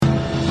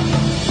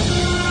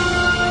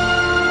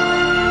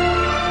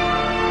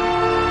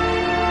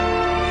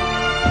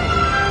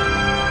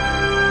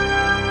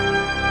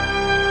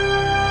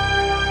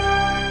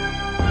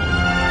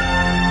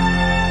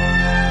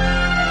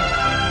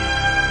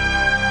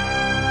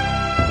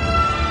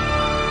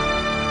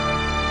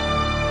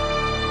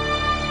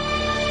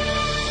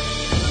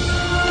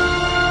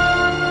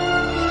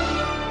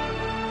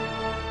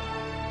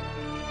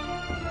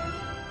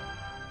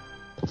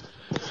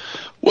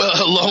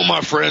Hello,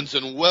 my friends,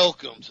 and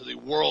welcome to the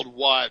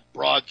worldwide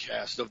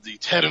broadcast of the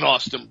Ted and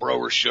Austin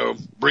Broer Show,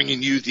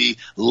 bringing you the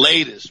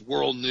latest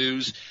world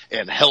news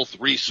and health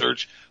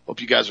research. Hope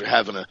you guys are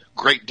having a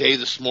great day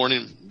this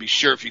morning. Be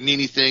sure if you need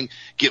anything,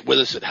 get with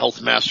us at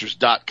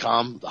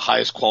healthmasters.com, the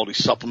highest quality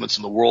supplements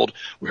in the world.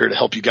 We're here to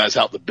help you guys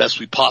out the best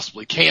we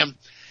possibly can.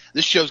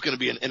 This show is going to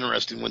be an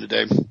interesting one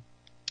today.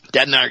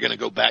 Dad and I are going to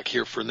go back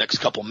here for the next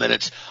couple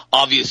minutes.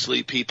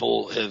 Obviously,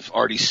 people have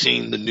already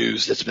seen the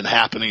news that's been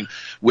happening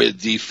with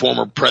the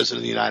former president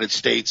of the United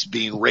States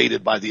being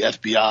raided by the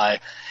FBI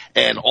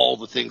and all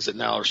the things that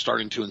now are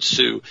starting to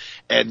ensue.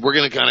 And we're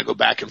going to kind of go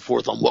back and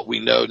forth on what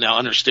we know. Now,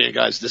 understand,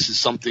 guys, this is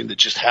something that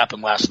just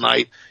happened last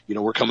night. You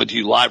know, we're coming to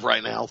you live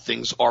right now.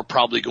 Things are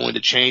probably going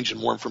to change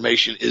and more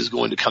information is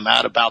going to come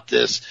out about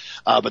this.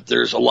 But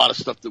there's a lot of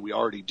stuff that we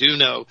already do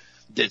know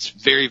that's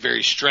very,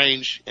 very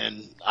strange,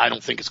 and I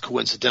don't think it's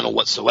coincidental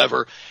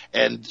whatsoever.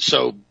 And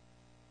so,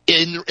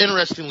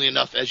 interestingly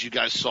enough, as you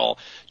guys saw,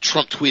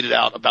 Trump tweeted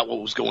out about what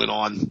was going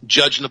on.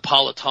 Judge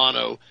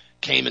Napolitano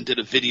came and did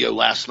a video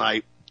last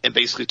night and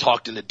basically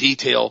talked into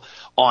detail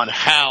on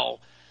how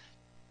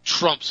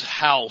Trump's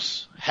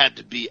house had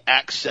to be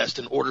accessed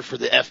in order for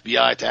the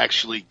FBI to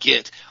actually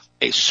get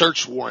a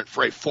search warrant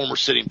for a former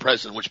sitting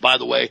president, which, by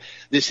the way,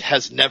 this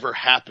has never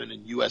happened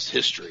in U.S.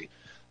 history.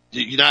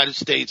 The United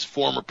States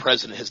former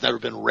president has never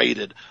been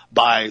raided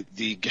by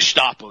the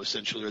Gestapo,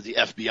 essentially, or the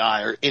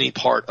FBI, or any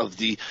part of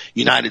the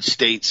United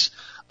States,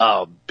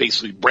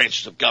 basically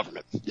branches of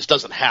government. This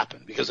doesn't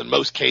happen because in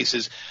most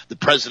cases, the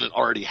president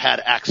already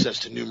had access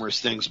to numerous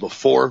things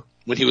before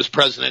when he was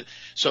president.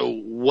 So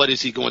what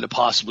is he going to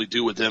possibly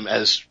do with them?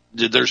 As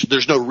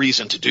there's no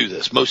reason to do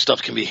this. Most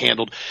stuff can be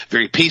handled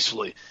very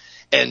peacefully.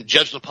 And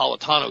Judge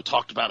Napolitano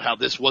talked about how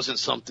this wasn't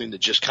something that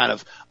just kind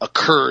of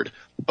occurred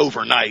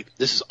overnight.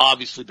 This has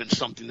obviously been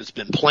something that's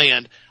been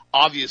planned.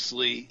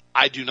 Obviously,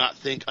 I do not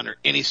think under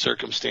any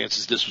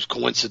circumstances this was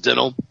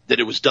coincidental, that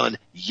it was done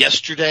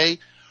yesterday,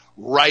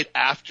 right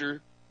after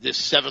this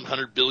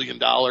 $700 billion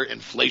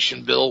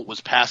inflation bill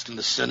was passed in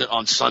the Senate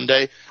on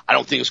Sunday. I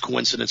don't think it's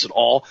coincidence at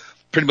all.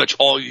 Pretty much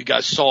all you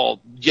guys saw,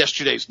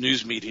 yesterday's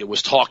news media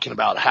was talking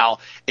about how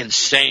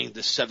insane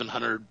this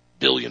 $700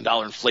 billion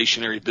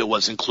inflationary bill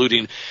was,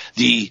 including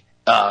the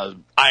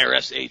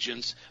IRS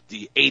agents,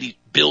 the $80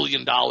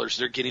 billion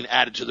they're getting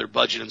added to their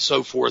budget and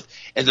so forth.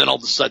 And then all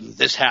of a sudden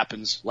this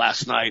happens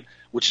last night,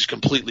 which has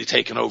completely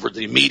taken over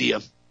the media.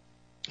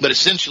 But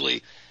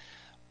essentially,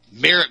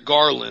 Merrick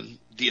Garland,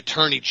 the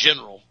attorney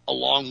general,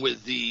 along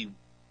with the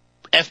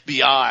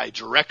FBI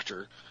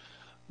director,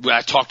 who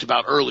I talked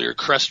about earlier,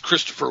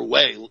 Christopher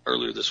Wray,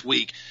 earlier this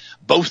week,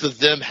 both of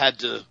them had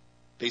to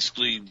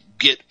basically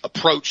get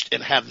approached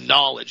and have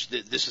knowledge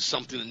that this is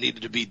something that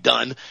needed to be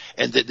done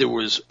and that there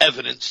was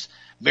evidence.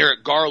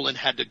 Merrick Garland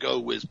had to go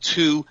with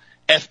two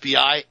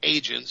FBI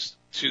agents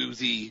to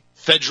the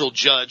federal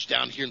judge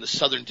down here in the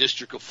Southern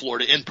District of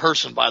Florida, in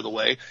person, by the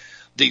way.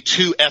 The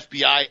two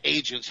FBI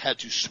agents had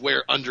to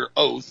swear under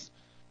oath,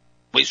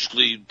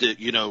 basically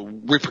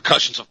the,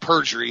 repercussions of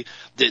perjury,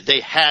 that they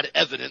had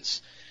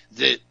evidence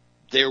that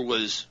there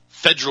was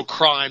federal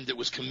crime that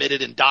was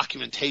committed in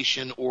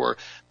documentation or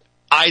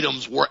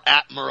items were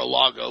at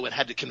Mar-a-Lago, and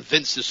had to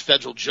convince this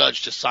federal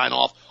judge to sign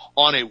off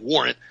on a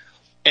warrant.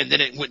 And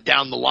then it went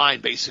down the line,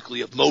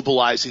 basically, of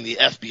mobilizing the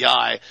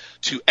FBI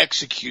to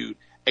execute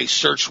a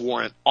search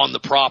warrant on the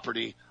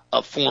property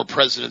of former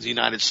president of the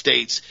United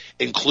States,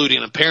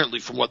 including, apparently,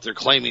 from what they're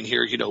claiming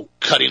here,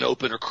 cutting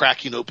open or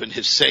cracking open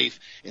his safe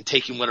and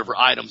taking whatever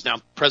items. Now,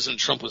 President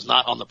Trump was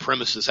not on the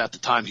premises at the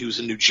time. He was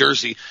in New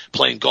Jersey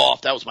playing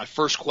golf. That was my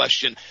first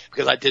question,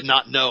 because I did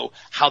not know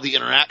how the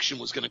interaction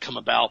was going to come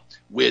about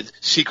with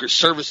Secret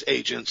Service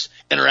agents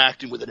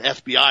interacting with an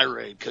FBI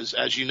raid, because,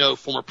 as you know,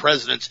 former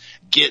presidents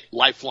get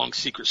lifelong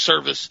Secret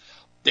Service.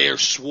 They are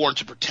sworn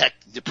to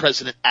protect the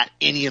president at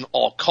any and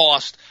all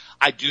cost.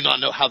 I do not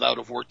know how that would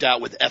have worked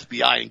out with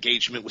FBI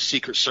engagement with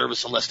Secret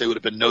Service unless they would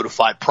have been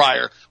notified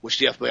prior, which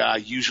the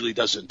FBI usually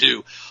doesn't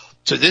do.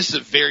 So this is a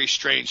very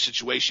strange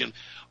situation.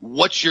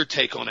 What's your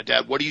take on it,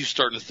 Dad? What are you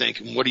starting to think,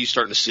 and what are you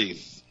starting to see?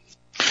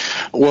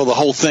 Well, the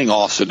whole thing,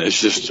 Austin, is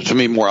just, to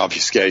me, more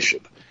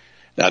obfuscation.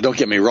 Now, don't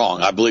get me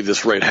wrong. I believe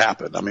this raid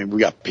happened. I mean, we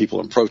got people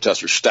and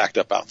protesters stacked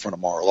up out in front of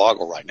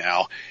Mar-a-Lago right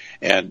now.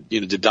 And,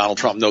 did Donald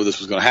Trump know this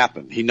was going to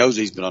happen? He knows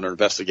he's been under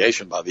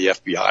investigation by the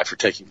FBI for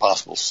taking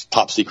possible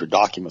top secret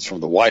documents from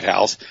the White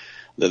House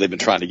that they've been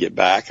trying to get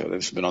back.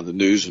 It's been on the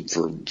news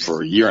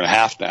for a year and a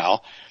half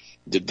now.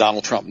 Did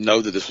Donald Trump know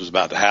that this was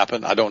about to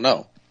happen? I don't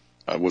know.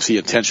 Was he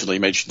intentionally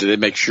did they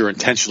make sure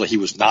intentionally he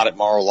was not at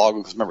Mar-a-Lago?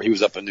 Because remember, he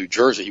was up in New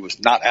Jersey. He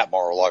was not at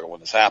Mar-a-Lago when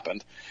this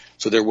happened.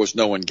 So there was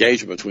no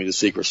engagement between the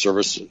Secret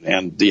Service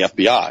and the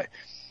FBI,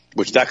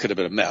 which that could have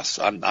been a mess.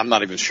 I'm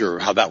not even sure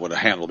how that would have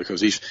handled,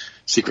 because these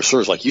Secret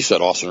Service, like you said,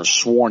 Austin, are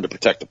sworn to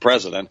protect the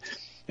president.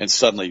 And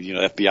suddenly,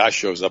 FBI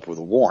shows up with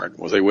a warrant.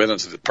 Well, they went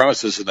into the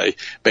premises and they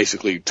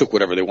basically took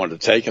whatever they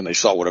wanted to take, and they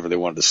saw whatever they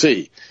wanted to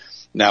see.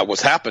 Now,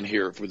 what's happened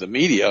here with the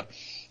media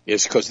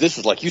is because this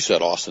is, like you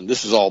said, Austin,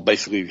 this is all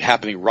basically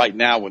happening right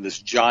now when this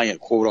giant,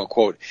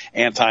 quote-unquote,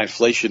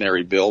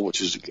 anti-inflationary bill,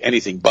 which is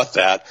anything but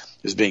that,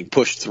 is being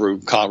pushed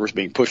through Congress,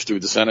 being pushed through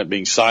the Senate,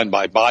 being signed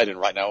by Biden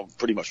right now,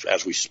 pretty much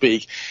as we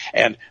speak.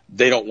 And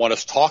they don't want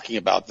us talking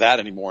about that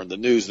anymore in the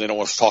news. They don't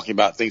want us talking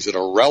about things that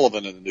are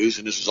relevant in the news,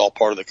 and this is all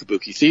part of the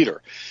kabuki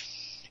theater.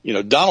 You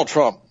know, Donald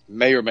Trump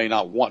may or may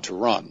not want to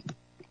run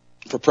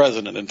for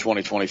president in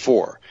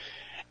 2024.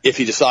 If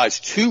he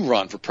decides to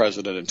run for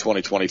president in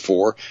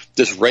 2024,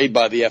 this raid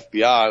by the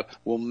FBI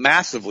will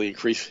massively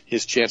increase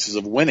his chances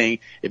of winning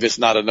if it's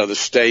not another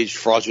staged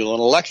fraudulent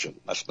election.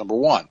 That's number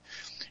one.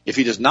 If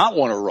he does not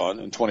want to run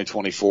in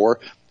 2024,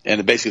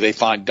 and basically they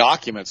find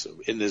documents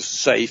in this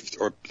safe,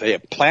 or they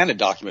have planted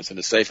documents in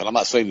the safe, and I'm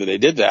not saying that they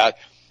did that,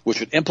 which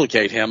would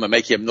implicate him and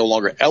make him no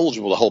longer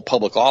eligible to hold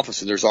public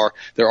office. And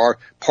there are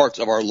parts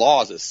of our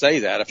laws that say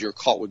that if you're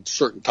caught with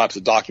certain types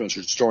of documents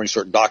or storing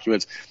certain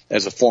documents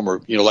as a former,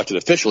 elected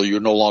official,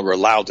 you're no longer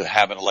allowed to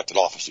have an elected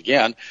office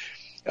again.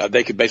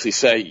 They could basically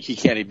say he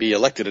can't be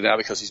elected now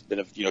because he's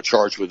been,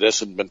 charged with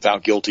this and been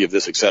found guilty of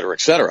this, et cetera,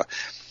 et cetera.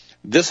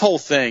 This whole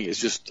thing is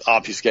just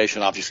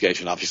obfuscation.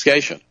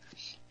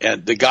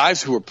 And the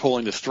guys who are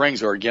pulling the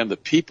strings are, again, the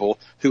people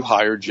who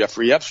hired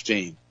Jeffrey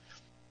Epstein,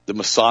 the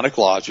Masonic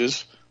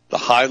lodges, the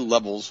high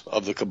levels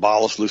of the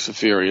Kabbalist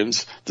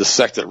Luciferians, the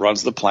sect that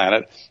runs the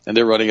planet, and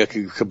they're running a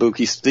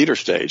kabuki theater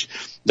stage.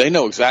 They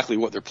know exactly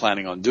what they're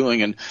planning on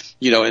doing, and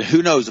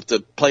who knows if the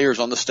players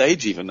on the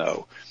stage even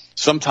know.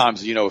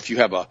 Sometimes, if you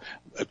have a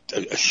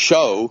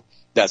show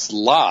that's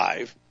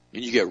live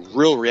and you get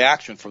real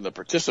reaction from the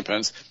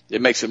participants,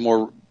 it makes it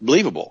more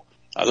believable.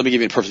 Let me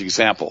give you a perfect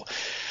example.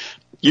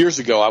 Years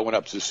ago, I went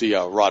up to see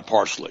Rod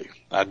Parsley.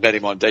 I'd met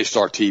him on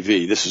Daystar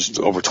TV. This is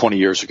over 20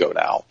 years ago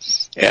now.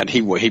 And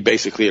he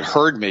basically had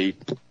heard me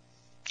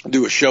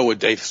do a show with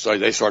Daystar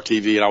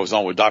TV, and I was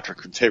on with Dr.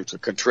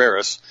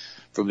 Contreras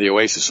from the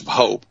Oasis of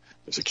Hope.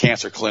 It's a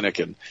cancer clinic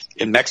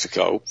in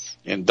Mexico.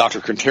 And Dr.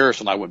 Contreras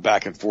and I went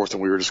back and forth,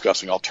 and we were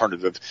discussing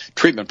alternative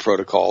treatment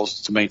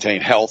protocols to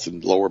maintain health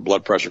and lower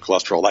blood pressure,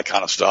 cholesterol, that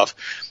kind of stuff.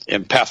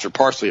 And Pastor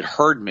Parsley had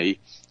heard me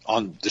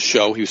on the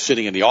show. He was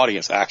sitting in the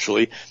audience,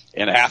 actually,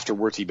 and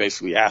afterwards he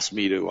basically asked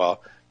me to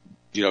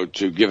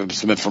give him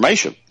some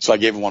information. So I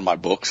gave him one of my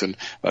books and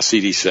a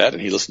CD set,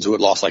 and he listened to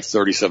it, lost like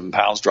 37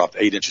 pounds, dropped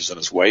 8 inches in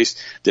his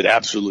waist, did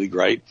absolutely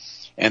great.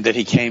 And then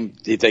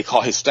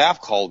his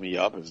staff called me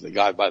up. It was the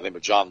guy by the name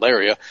of John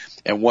Laria,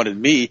 and wanted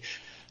me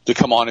to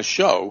come on his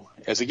show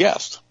as a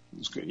guest.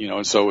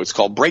 And so it's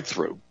called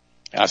Breakthrough.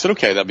 And I said,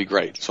 okay, that'd be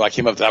great. So I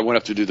went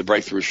up to do the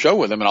Breakthrough show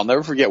with him, and I'll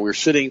never forget, we were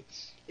sitting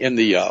in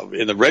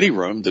the ready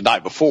room the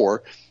night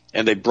before,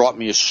 and they brought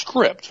me a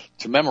script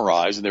to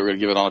memorize, and they were going to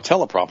give it on a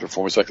teleprompter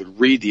for me so I could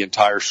read the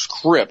entire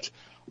script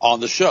on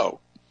the show.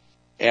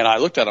 And I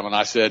looked at them and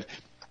I said,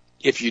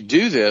 if you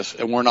do this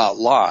and we're not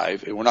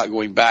live and we're not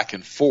going back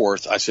and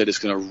forth, I said, it's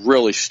going to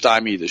really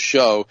stymie the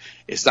show.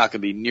 It's not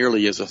going to be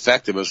nearly as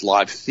effective as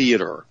live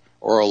theater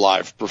or a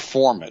live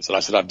performance. And I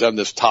said, I've done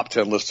this top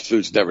 10 list of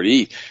foods never to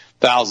eat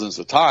thousands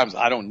of times.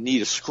 I don't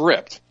need a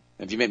script.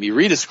 If you make me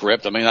read a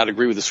script, I may not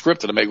agree with the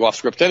script, and I may go off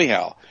script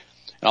anyhow.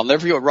 And I'll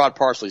never forget what Rod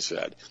Parsley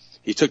said.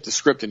 He took the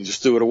script and he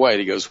just threw it away.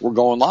 And he goes, we're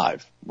going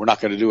live. We're not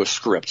going to do a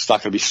script. It's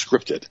not going to be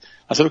scripted.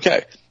 I said,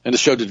 okay. And the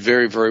show did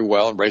very, very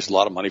well and raised a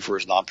lot of money for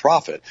his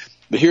nonprofit.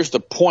 But here's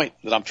the point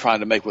that I'm trying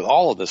to make with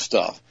all of this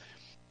stuff.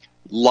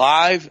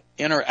 Live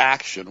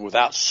interaction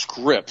without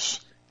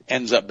scripts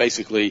ends up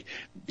basically,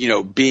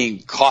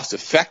 being cost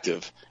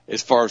effective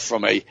as far as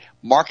from a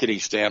marketing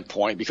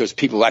standpoint, because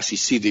people actually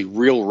see the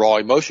real raw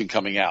emotion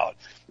coming out.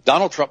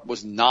 Donald Trump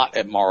was not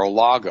at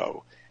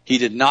Mar-a-Lago. He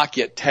did not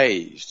get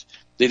tased.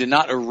 They did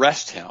not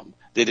arrest him.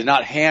 They did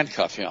not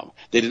handcuff him.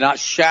 They did not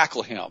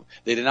shackle him.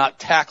 They did not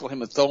tackle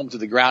him and throw him to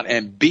the ground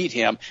and beat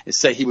him and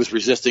say he was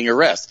resisting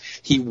arrest.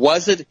 He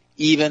wasn't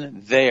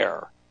even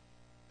there.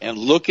 And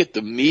look at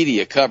the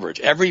media coverage.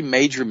 Every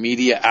major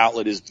media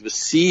outlet is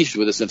besieged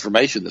with this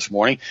information this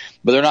morning,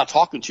 but they're not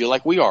talking to you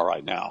like we are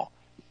right now.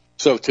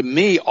 So to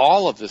me,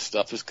 all of this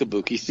stuff is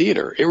kabuki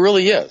theater. It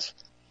really is.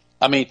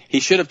 I mean, he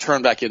should have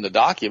turned back in the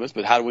documents,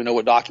 but how do we know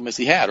what documents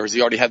he had? Or has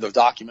he already had those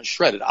documents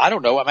shredded? I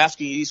don't know. I'm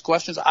asking you these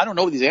questions. I don't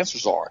know what these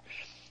answers are,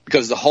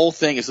 because the whole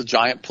thing is a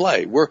giant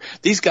play.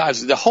 These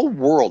guys, the whole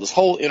world, this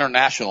whole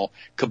international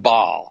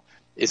cabal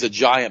is a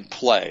giant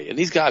play. And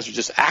these guys are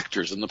just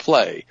actors in the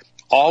play.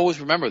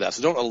 Always remember that.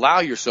 So don't allow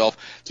yourself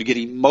to get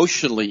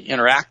emotionally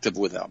interactive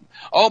with them.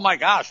 Oh my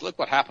gosh, look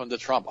what happened to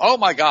Trump. Oh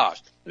my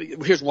gosh.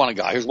 Here's one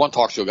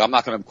talk show guy. I'm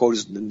not going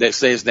to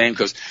say his name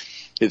because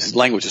his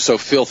language is so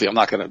filthy. I'm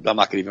not going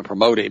to even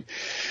promote him.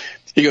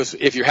 He goes,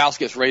 if your house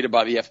gets raided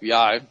by the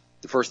FBI,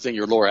 the first thing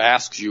your lawyer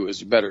asks you is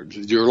you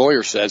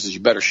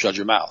better shut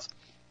your mouth.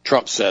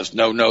 Trump says,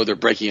 no, they're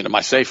breaking into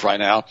my safe right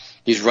now.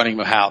 He's running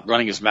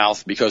his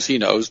mouth because he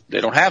knows they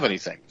don't have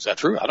anything. Is that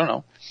true? I don't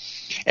know.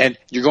 And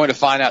you're going to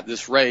find out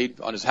this raid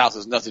on his house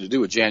has nothing to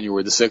do with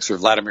January the 6th or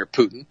Vladimir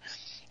Putin.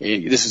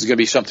 This is going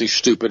to be something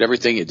stupid.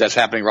 Everything that's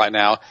happening right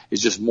now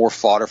is just more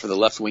fodder for the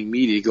left-wing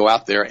media to go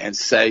out there and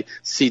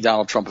see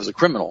Donald Trump as a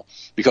criminal,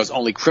 because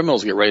only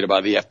criminals get raided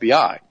by the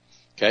FBI.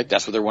 Okay,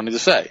 that's what they're wanting to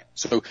say.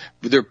 So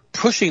they're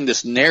pushing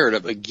this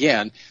narrative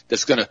again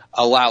that's going to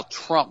allow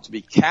Trump to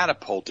be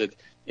catapulted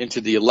into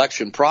the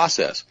election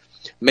process.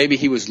 Maybe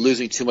he was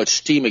losing too much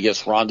steam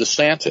against Ron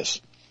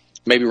DeSantis.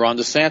 Maybe Ron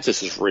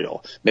DeSantis is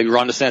real. Maybe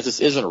Ron DeSantis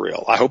isn't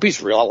real. I hope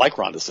he's real. I like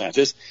Ron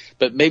DeSantis.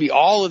 But maybe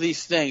all of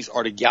these things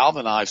are to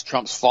galvanize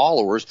Trump's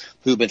followers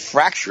who've been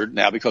fractured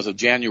now because of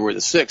January the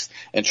 6th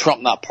and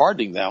Trump not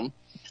pardoning them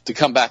to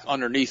come back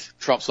underneath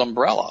Trump's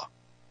umbrella.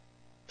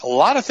 A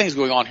lot of things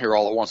going on here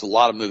all at once, a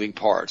lot of moving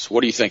parts.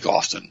 What do you think,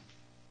 Austin?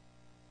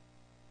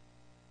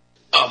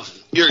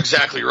 You're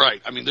exactly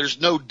right. I mean,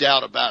 there's no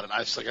doubt about it.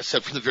 Like I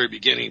said from the very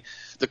beginning,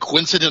 the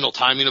coincidental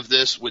timing of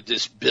this with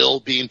this bill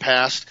being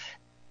passed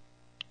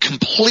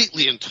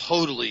completely and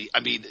totally,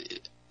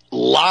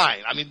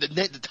 lying.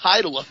 The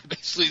title of it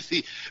basically is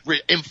the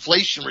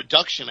Inflation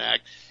Reduction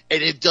Act,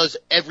 and it does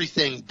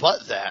everything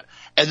but that.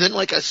 And then,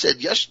 like I said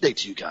yesterday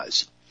to you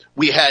guys,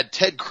 we had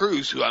Ted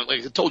Cruz, who,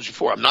 like I told you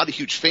before, I'm not a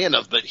huge fan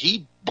of, but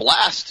he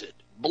blasted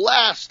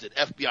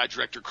FBI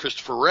Director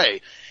Christopher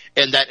Wray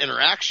and that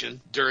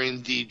interaction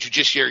during the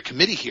Judiciary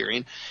Committee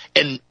hearing,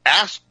 and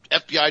asked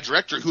FBI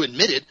Director, who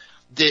admitted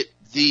that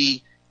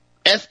the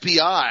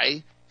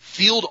FBI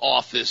field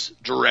office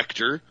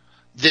director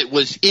that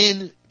was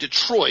in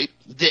Detroit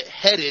that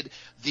headed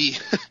the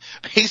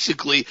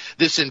basically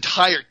this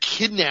entire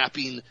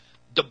kidnapping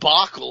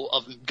debacle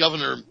of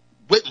Governor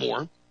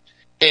Whitmore,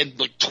 and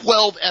like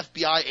 12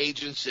 FBI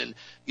agents and,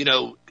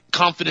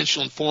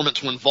 confidential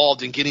informants were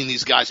involved in getting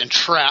these guys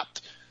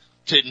entrapped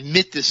to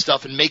admit this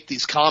stuff and make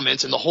these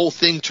comments, and the whole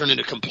thing turned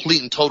into a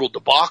complete and total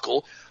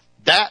debacle.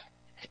 That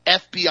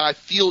FBI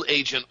field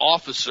agent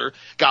officer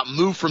got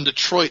moved from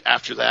Detroit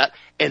after that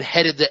and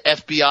headed the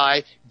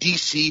FBI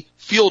D.C.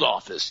 field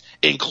office,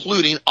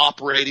 including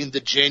operating the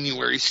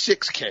January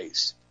 6th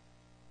case.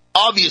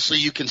 Obviously,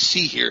 you can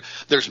see here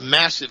there's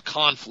massive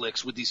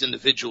conflicts with these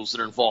individuals that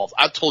are involved.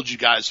 I've told you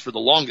guys for the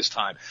longest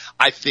time,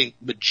 I think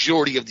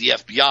majority of the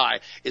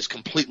FBI is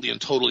completely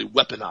and totally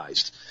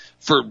weaponized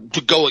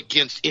to go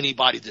against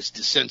anybody that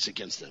dissents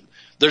against them.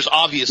 There's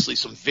obviously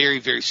some very,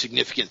 very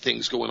significant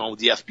things going on with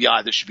the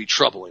FBI that should be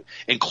troubling,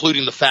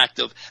 including the fact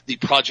of the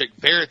Project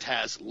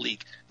Veritas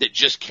leak that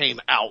just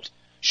came out,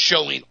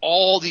 showing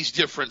all these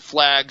different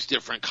flags,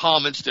 different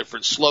comments,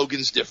 different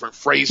slogans, different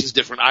phrases,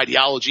 different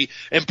ideology.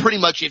 And pretty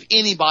much if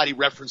anybody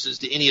references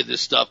to any of this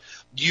stuff,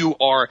 you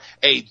are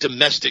a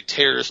domestic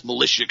terrorist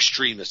militia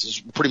extremist, is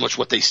pretty much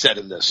what they said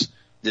in this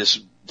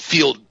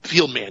field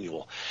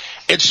manual.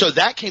 And so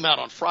that came out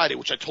on Friday,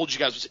 which I told you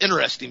guys was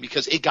interesting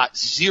because it got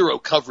zero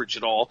coverage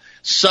at all.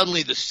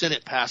 Suddenly the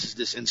Senate passes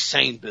this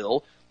insane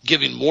bill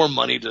giving more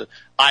money to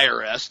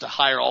IRS to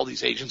hire all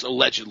these agents,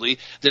 allegedly.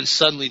 Then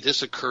suddenly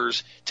this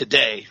occurs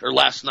today or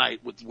last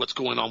night with what's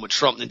going on with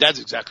Trump. And Dad's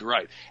exactly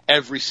right.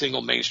 Every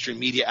single mainstream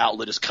media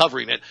outlet is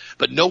covering it,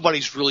 but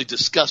nobody's really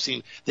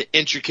discussing the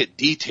intricate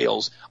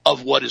details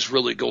of what is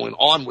really going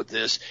on with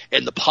this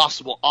and the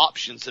possible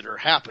options that are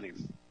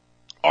happening.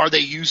 Are they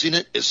using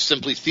it as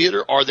simply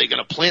theater? Are they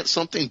going to plant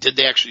something? Did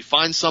they actually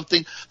find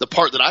something? The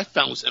part that I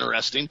found was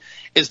interesting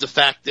is the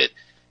fact that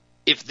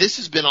if this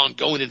has been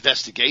ongoing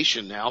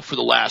investigation now for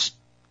the last,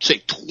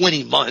 say,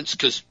 20 months,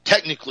 because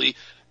technically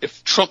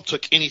if Trump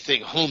took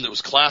anything home that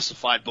was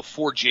classified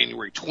before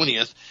January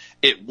 20th,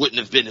 it wouldn't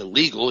have been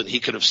illegal and he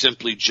could have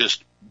simply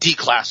just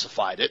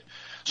declassified it.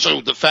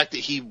 So the fact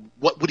that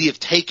what would he have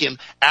taken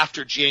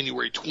after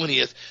January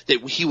 20th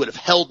that he would have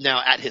held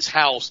now at his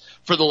house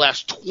for the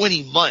last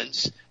 20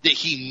 months that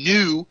he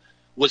knew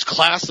was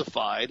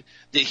classified,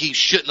 that he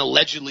shouldn't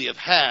allegedly have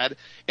had,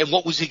 and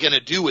what was he going to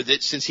do with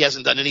it since he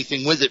hasn't done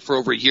anything with it for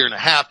over a year and a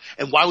half?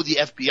 And why would the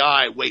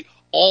FBI wait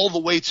all the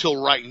way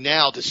till right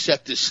now to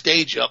set this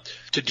stage up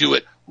to do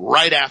it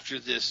right after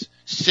this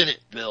Senate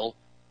bill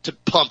to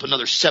pump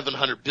another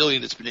 $700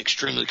 billion that's been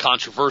extremely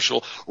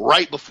controversial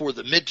right before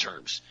the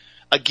midterms?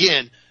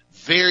 Again,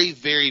 very,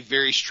 very,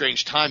 very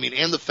strange timing,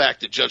 and the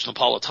fact that Judge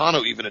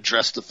Napolitano even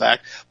addressed the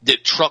fact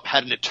that Trump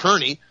had an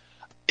attorney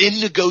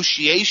in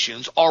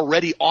negotiations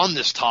already on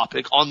this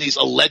topic, on these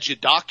alleged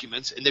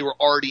documents, and they were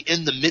already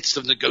in the midst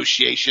of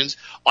negotiations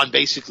on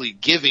basically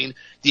giving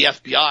the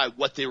FBI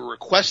what they were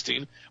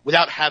requesting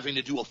without having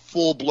to do a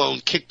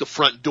full-blown kick the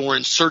front door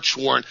and search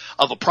warrant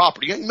of a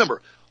property.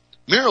 Remember,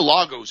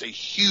 Mar-a-Lago is a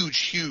huge,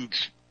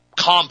 huge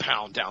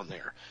compound down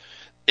there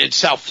in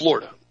South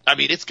Florida. I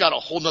mean, it's got a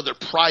whole nother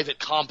private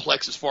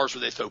complex as far as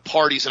where they throw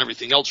parties and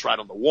everything else right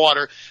on the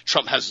water.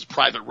 Trump has his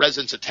private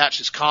residence attached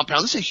to his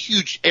compound. This is a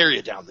huge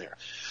area down there.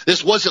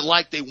 This wasn't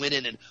like they went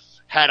in and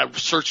had a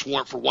search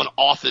warrant for one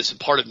office in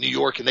part of New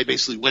York and they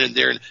basically went in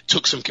there and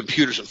took some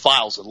computers and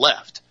files and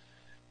left.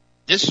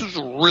 This was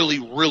a really,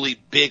 really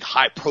big,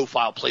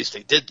 high-profile place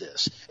they did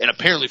this. And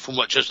apparently, from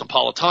what Judge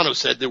Napolitano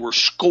said, there were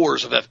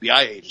scores of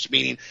FBI agents,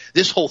 meaning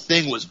this whole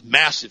thing was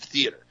massive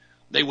theater.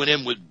 They went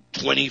in with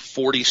 20,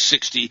 40,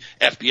 60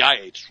 FBI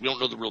agents. We don't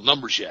know the real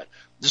numbers yet.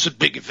 This is a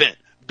big event.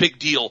 big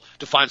deal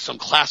to find some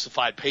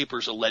classified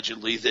papers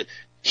allegedly that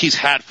he's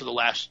had for the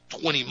last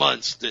 20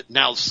 months that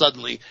now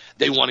suddenly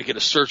they want to get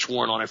a search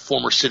warrant on a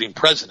former sitting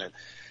president.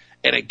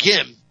 And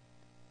again,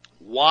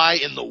 why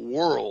in the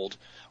world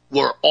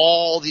were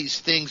all these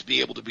things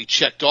be able to be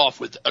checked off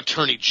with the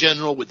Attorney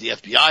General, with the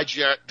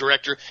FBI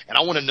director? And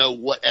I want to know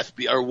what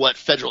FBI or what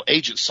federal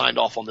agents signed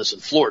off on this in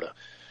Florida.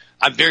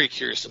 I'm very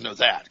curious to know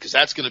that, because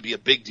that's going to be a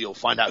big deal.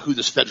 Find out who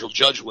this federal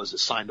judge was that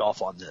signed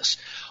off on this.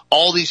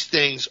 All these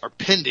things are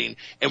pending,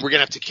 and we're going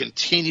to have to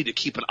continue to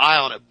keep an eye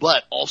on it,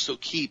 but also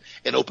keep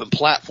an open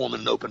platform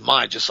and an open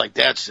mind, just like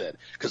Dad said,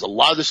 because a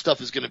lot of this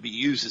stuff is going to be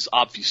used as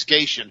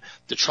obfuscation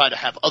to try to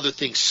have other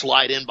things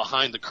slide in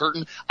behind the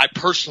curtain. I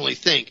personally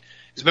think,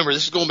 because remember,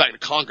 this is going back to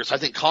Congress. I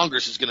think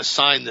Congress is going to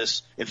sign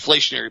this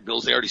inflationary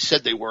bills. They already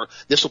said they were.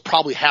 This will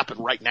probably happen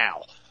right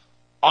now.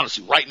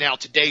 Honestly, right now,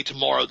 today,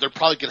 tomorrow, they're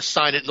probably going to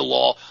sign it into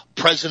law.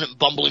 President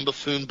bumbling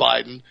buffoon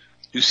Biden,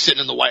 who's sitting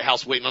in the White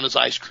House waiting on his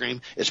ice cream,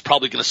 is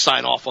probably going to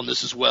sign off on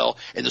this as well.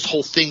 And this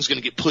whole thing's going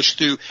to get pushed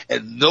through,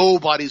 and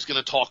nobody's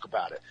going to talk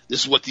about it. This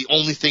is what the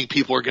only thing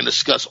people are going to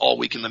discuss all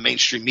week in the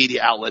mainstream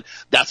media outlet.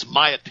 That's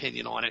my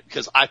opinion on it,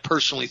 because I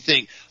personally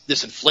think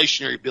this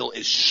inflationary bill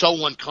is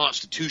so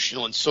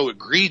unconstitutional and so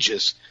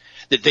egregious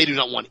that they do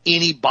not want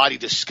anybody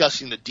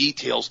discussing the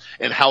details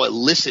and how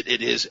illicit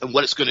it is and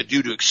what it's going to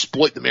do to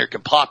exploit the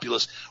American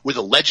populace with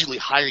allegedly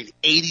hiring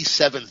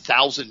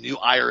 87,000 new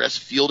IRS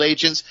field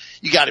agents.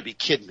 You got to be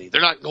kidding me.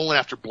 They're not going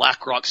after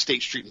BlackRock,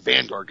 State Street, and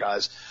Vanguard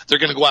guys. They're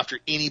going to go after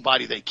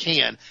anybody they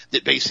can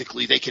that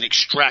basically they can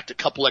extract a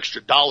couple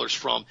extra dollars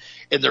from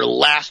in their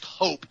last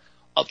hope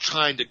of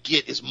trying to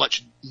get as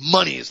much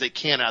money as they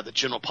can out of the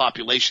general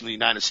population of the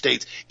United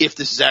States, if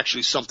this is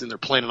actually something they're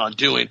planning on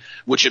doing,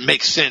 which it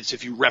makes sense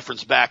if you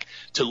reference back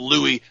to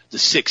Louis the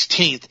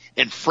 16th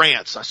in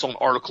France. I saw an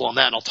article on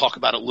that, and I'll talk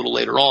about it a little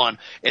later on,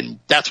 and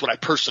that's what I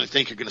personally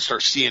think you're going to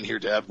start seeing here,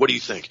 Dad. What do you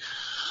think?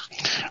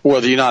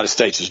 Well, the United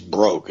States is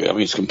broke. I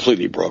mean, it's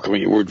completely broke. I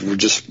mean, we're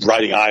just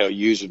writing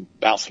IOUs and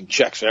bouncing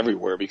checks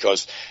everywhere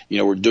because,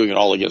 we're doing it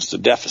all against the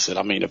deficit.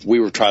 I mean, if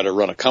we were trying to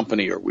run a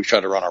company or we try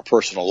to run our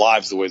personal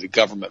lives the way the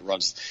government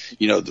runs,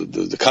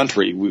 the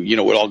country, we'd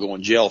all go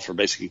in jail for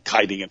basically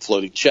kiting and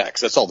floating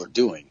checks. That's all they're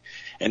doing.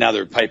 And now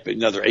they're piping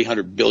another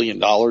 $800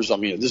 billion. I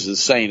mean, this is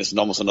insane. It's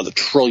almost another $1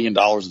 trillion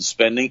in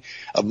spending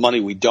of money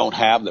we don't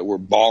have that we're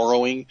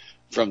borrowing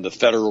from the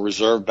Federal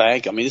Reserve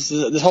Bank. I mean,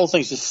 this whole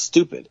thing's just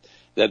stupid.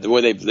 That the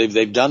way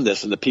they've done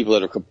this, and the people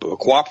that are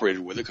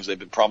cooperated with it, because they've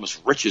been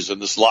promised riches in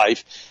this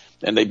life,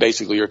 and they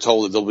basically are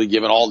told that they'll be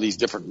given all these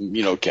different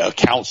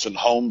accounts and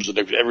homes and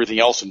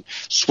everything else in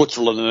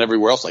Switzerland and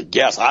everywhere else. I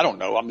guess, I don't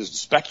know. I'm just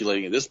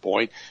speculating at this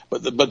point.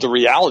 But the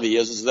reality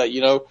is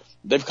that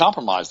they've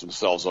compromised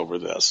themselves over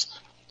this.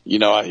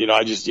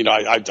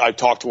 I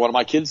talked to one of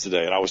my kids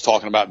today, and I was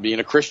talking about being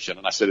a Christian,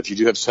 and I said, if you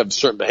do have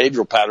certain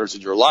behavioral patterns in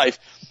your life,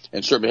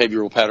 and certain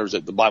behavioral patterns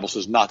that the Bible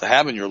says not to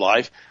have in your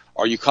life,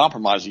 are you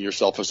compromising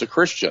yourself as a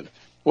Christian?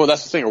 Well,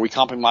 that's the thing. Are we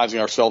compromising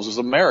ourselves as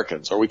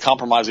Americans? Are we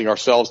compromising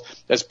ourselves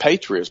as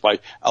patriots by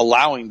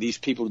allowing these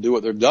people to do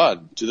what they've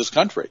done to this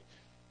country?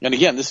 And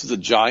again, this is a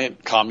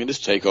giant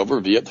communist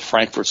takeover via the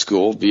Frankfurt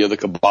School, via the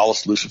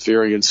Kabbalist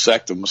Luciferian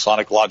sect of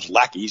Masonic Lodge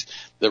lackeys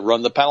that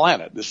run the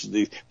planet. This is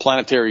the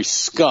planetary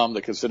scum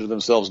that consider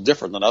themselves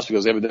different than us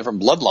because they have a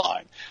different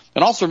bloodline.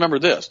 And also remember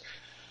this.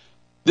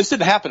 This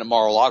didn't happen at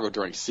Mar-a-Lago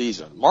during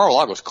season.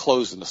 Mar-a-Lago is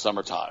closed in the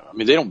summertime. I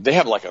mean, they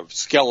have like a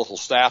skeletal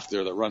staff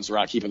there that runs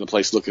around keeping the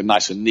place looking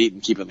nice and neat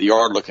and keeping the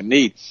yard looking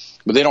neat.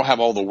 But they don't have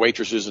all the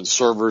waitresses and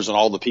servers and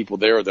all the people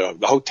there. The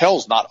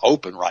hotel's not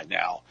open right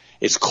now.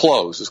 It's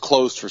closed. It's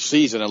closed for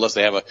season unless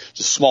they have a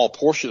just small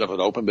portion of it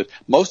open. But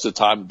most of the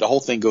time, the whole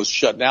thing goes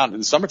shut down in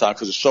the summertime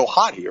because it's so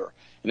hot here.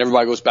 And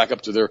everybody goes back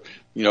up to their,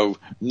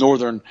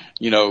 northern,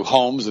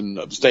 homes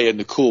and stay in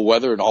the cool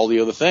weather and all the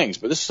other things.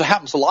 But this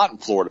happens a lot in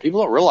Florida.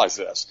 People don't realize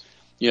this.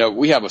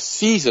 We have a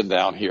season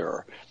down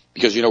here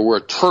because, we're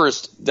a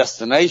tourist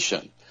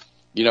destination.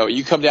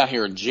 You come down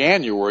here in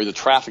January, the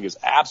traffic is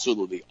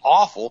absolutely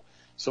awful.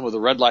 Some of the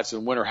red lights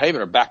in Winter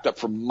Haven are backed up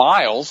for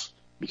miles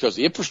because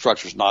the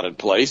infrastructure is not in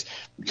place.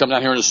 You come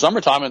down here in the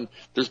summertime and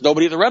there's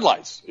nobody at the red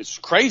lights. It's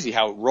crazy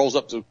how it rolls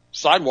up to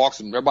sidewalks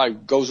and everybody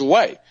goes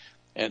away.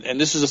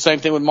 And this is the same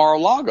thing with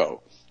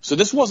Mar-a-Lago. So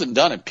this wasn't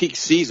done in peak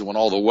season when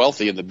all the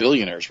wealthy and the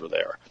billionaires were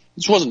there.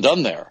 This wasn't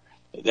done there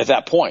at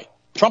that point.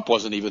 Trump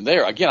wasn't even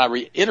there. Again, I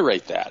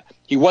reiterate that.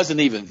 He wasn't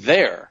even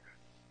there.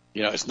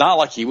 It's not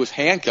like he was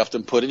handcuffed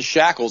and put in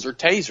shackles or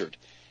tasered.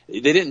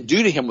 They didn't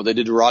do to him what they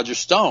did to Roger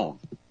Stone.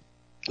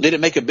 They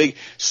didn't make a big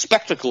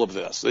spectacle of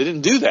this. They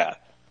didn't do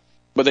that.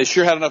 But they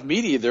sure had enough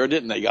media there,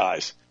 didn't they,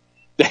 guys?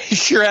 They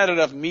sure had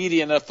enough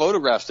media, enough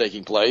photographs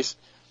taking place.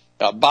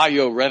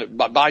 Bayou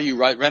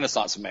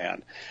Renaissance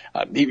Man.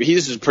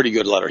 This is a pretty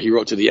good letter he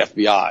wrote to the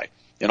FBI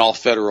and all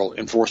federal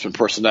enforcement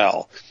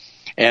personnel.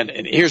 And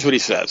here's what he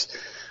says.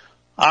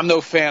 I'm no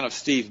fan of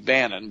Steve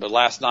Bannon, but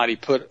last night he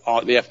put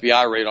the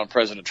FBI raid on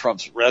President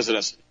Trump's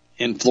residence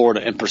in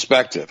Florida in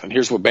perspective. And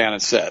here's what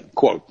Bannon said,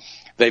 quote,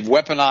 they've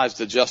weaponized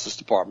the Justice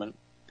Department.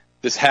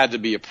 This had to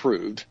be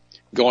approved.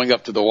 going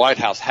up to the White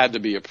House had to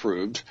be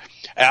approved.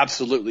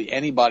 Absolutely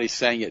anybody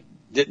saying it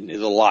didn't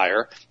is a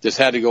liar. This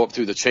had to go up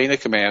through the chain of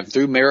command,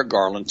 through Merrick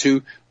Garland,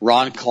 to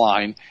Ron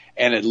Klein,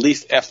 and at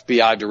least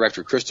FBI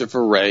Director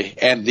Christopher Wray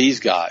and these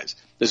guys.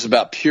 This is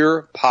about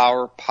pure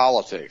power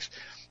politics.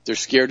 They're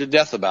scared to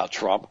death about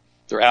Trump.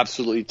 They're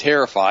absolutely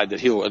terrified that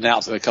he will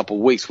announce in a couple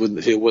of weeks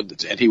and he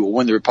will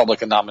win the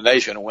Republican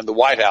nomination and win the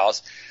White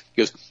House,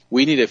 because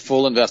we need a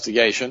full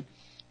investigation,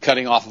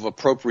 cutting off of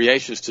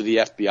appropriations to the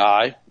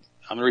FBI.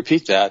 I'm going to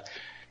repeat that.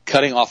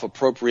 Cutting off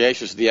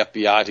appropriations to the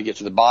FBI to get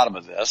to the bottom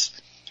of this.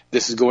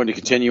 This is going to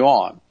continue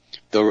on.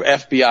 The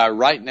FBI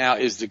right now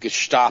is the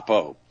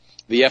Gestapo.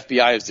 The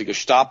FBI is the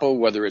Gestapo,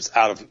 whether it's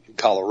out of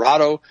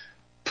Colorado,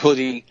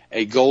 putting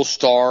a Gold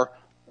Star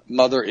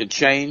mother in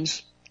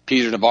chains,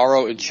 Peter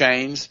Navarro in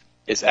chains.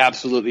 It's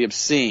absolutely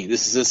obscene.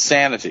 This is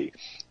insanity.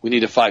 We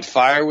need to fight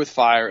fire with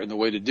fire, and the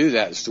way to do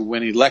that is to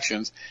win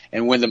elections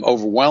and win them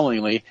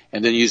overwhelmingly,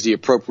 and then use the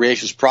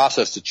appropriations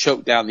process to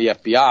choke down the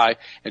FBI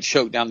and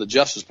choke down the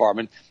Justice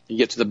Department and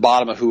get to the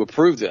bottom of who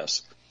approved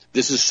this.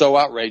 This is so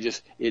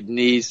outrageous, it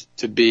needs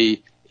to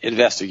be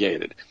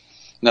investigated.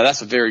 Now,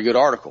 that's a very good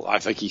article. I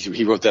think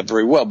he wrote that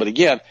very well. But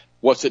again,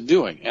 what's it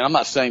doing? And I'm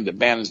not saying that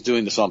Bannon's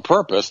doing this on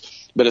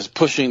purpose, but it's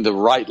pushing the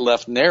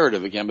right-left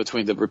narrative again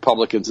between the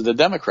Republicans and the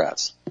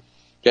Democrats.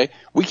 Okay?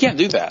 We can't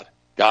do that,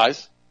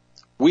 guys.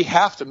 We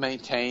have to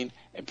maintain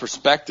a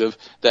perspective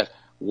that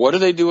what are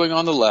they doing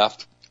on the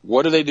left?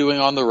 What are they doing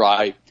on the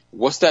right?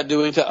 What's that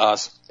doing to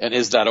us? And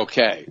is that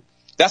okay?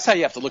 That's how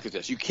you have to look at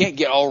this. You can't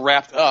get all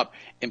wrapped up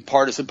in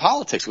partisan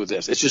politics with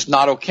this. It's just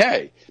not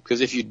okay.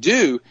 Because if you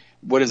do,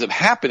 what ends up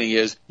happening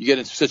is you get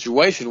into a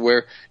situation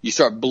where you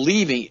start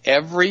believing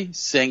every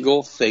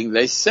single thing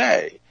they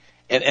say.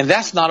 And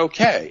that's not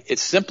okay.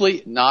 It's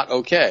simply not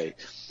okay.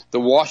 The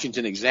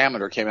Washington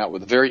Examiner came out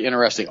with a very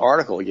interesting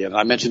article again.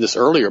 I mentioned this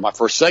earlier in my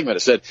first segment.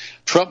 It said,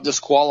 Trump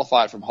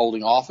disqualified from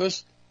holding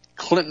office.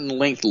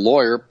 Clinton-linked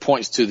lawyer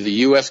points to the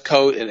U.S.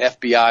 code and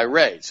FBI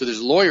raid. So there's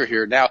a lawyer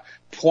here now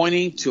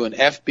pointing to an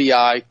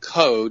FBI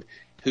code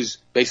who's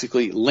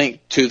basically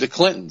linked to the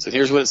Clintons. And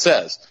here's what it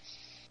says.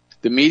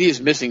 The media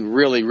is missing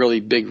really,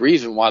 really big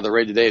reason why the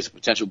raid today is a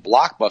potential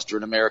blockbuster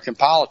in American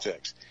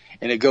politics.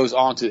 And it goes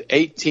on to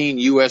 18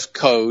 U.S.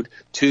 Code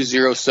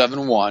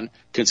 2071,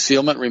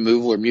 concealment,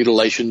 removal, or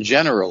mutilation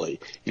generally.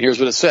 And here's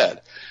what it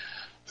said.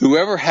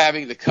 Whoever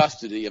having the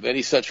custody of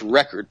any such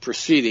record,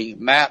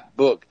 proceeding, map,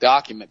 book,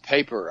 document,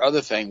 paper, or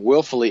other thing,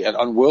 willfully and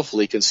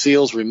unwillfully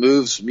conceals,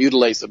 removes,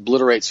 mutilates,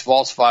 obliterates,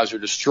 falsifies, or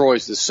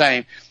destroys the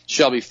same,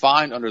 shall be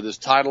fined under this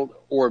title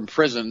or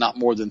imprisoned not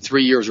more than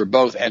 3 years or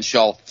both, and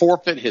shall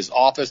forfeit his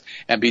office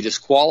and be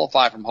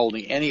disqualified from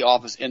holding any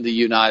office in the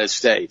United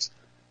States.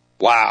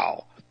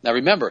 Wow. Now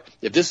remember,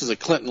 if this is a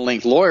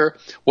Clinton-linked lawyer,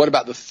 what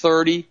about the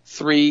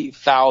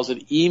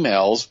 33,000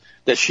 emails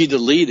that she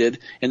deleted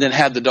and then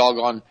had the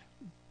doggone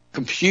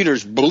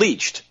computers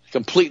bleached,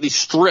 completely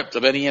stripped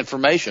of any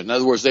information? In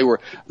other words, they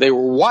were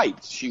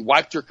wiped. She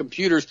wiped her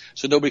computers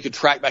so nobody could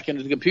track back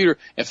into the computer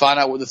and find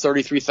out what the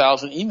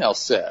 33,000 emails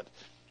said.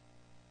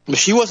 But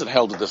she wasn't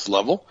held to this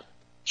level.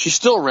 She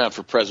still ran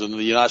for president of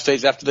the United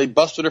States after they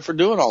busted her for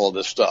doing all of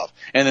this stuff.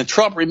 And then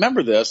Trump,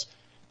 remember this,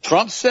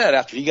 Trump said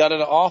after he got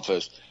into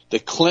office, the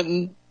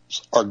Clintons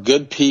are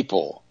good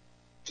people.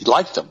 He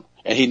liked them.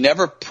 And he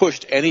never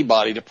pushed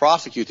anybody to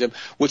prosecute them,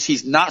 which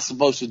he's not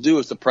supposed to do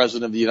as the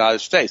president of the United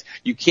States.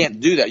 You can't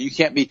do that. You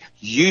can't be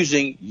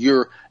using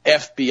your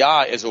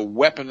FBI as a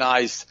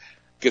weaponized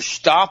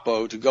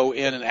Gestapo to go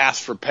in and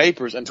ask for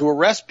papers and to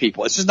arrest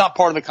people. It's just not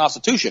part of the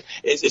Constitution.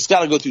 It's got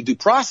to go through due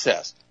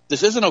process.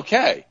 This isn't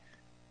okay.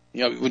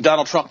 You know, when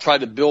Donald Trump tried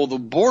to build the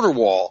border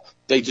wall,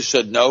 they just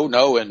said no,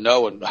 no, and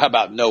no, and how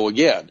about no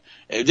again?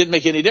 And it didn't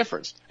make any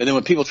difference. And then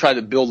when people tried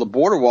to build the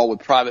border wall with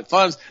private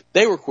funds,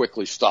 they were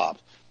quickly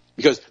stopped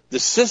because the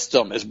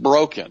system is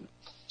broken.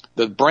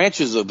 The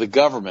branches of the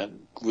government,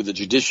 with the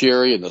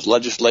judiciary and the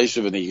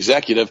legislative and the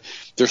executive,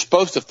 they're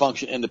supposed to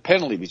function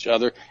independently of each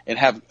other and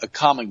have a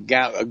common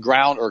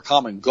ground or a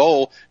common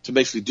goal to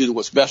basically do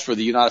what's best for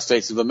the United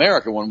States of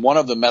America. When one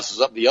of them messes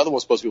up, the other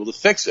one's supposed to be able to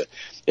fix it.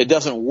 It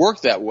doesn't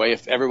work that way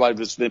if everybody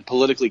has been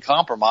politically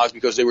compromised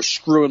because they were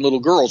screwing little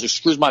girls.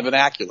 Excuse my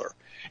vernacular.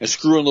 And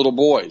screwing little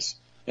boys.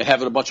 And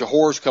having a bunch of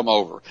whores come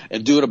over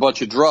and doing a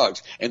bunch of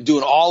drugs and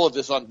doing all of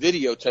this on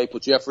videotape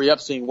with Jeffrey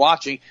Epstein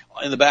watching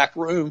in the back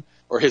room,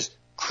 or his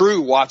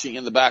crew watching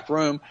in the back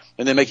room,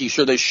 and then making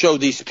sure they show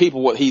these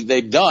people what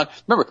they've done.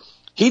 Remember,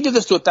 he did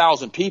this to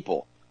 1,000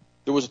 people.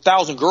 There was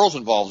 1,000 girls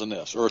involved in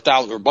this, or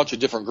a bunch of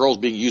different girls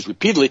being used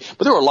repeatedly,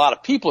 but there were a lot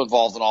of people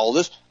involved in all of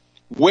this.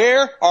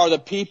 Where are the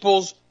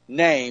people's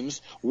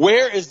names?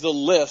 Where is the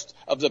list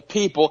of the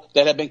people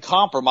that have been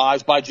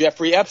compromised by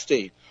Jeffrey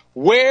Epstein?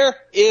 Where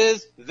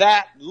is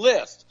that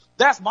list?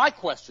 That's my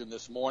question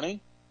this morning.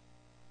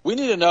 We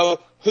need to know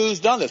who's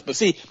done this. But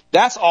see,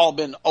 that's all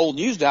been old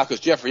news now because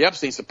Jeffrey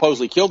Epstein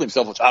supposedly killed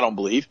himself, which I don't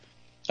believe.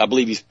 I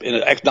believe he's in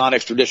a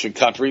non-extradition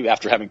country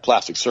after having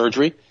plastic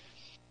surgery.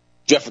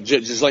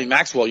 Ghislaine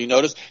Maxwell, you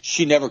notice,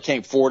 she never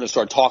came forward and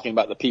started talking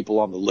about the people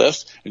on the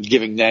list and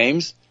giving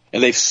names.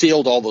 and they've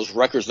sealed all those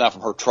records now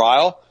from her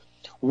trial.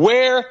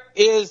 Where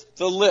is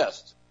the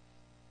list?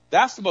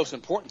 That's the most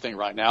important thing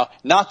right now.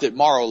 Not that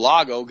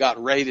Mar-a-Lago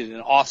got raided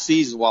in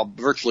off-season while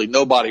virtually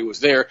nobody was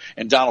there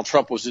and Donald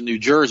Trump was in New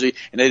Jersey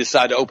and they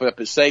decided to open up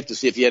his safe to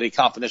see if he had any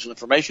confidential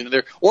information in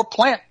there or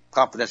plant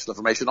confidential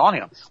information on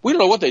him. We don't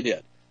know what they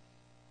did.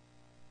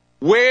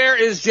 Where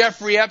is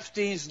Jeffrey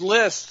Epstein's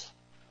list?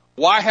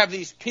 Why have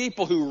these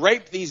people who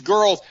raped these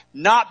girls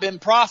not been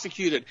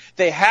prosecuted?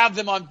 They have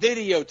them on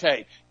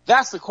videotape.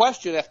 That's the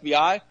question,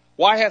 FBI.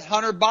 Why has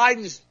Hunter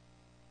Biden's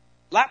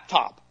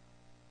laptop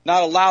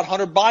not allowed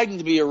Hunter Biden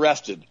to be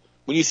arrested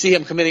when you see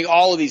him committing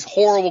all of these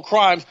horrible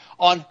crimes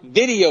on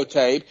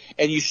videotape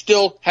and you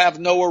still have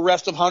no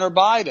arrest of Hunter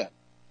Biden?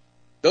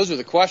 Those are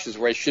the questions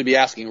we should be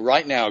asking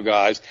right now,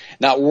 guys,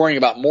 not worrying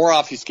about more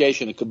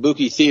obfuscation in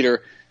Kabuki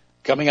Theater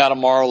coming out of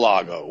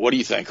Mar-a-Lago. What do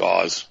you think,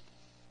 Oz?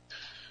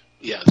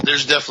 Yeah,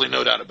 there's definitely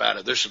no doubt about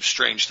it. There's some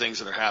strange things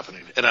that are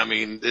happening. And, I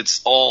mean,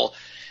 it's all,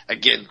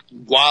 again,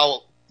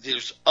 while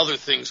there's other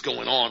things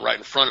going on right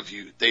in front of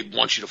you, they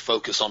want you to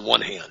focus on one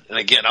hand. And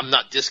again, I'm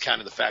not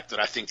discounting the fact that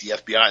I think the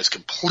FBI is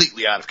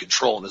completely out of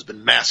control and has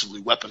been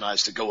massively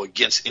weaponized to go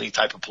against any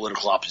type of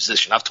political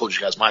opposition. I've told you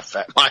guys my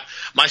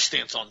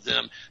stance on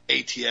them,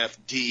 ATF,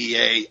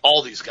 DEA,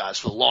 all these guys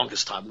for the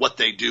longest time, what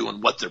they do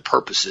and what their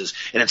purpose is.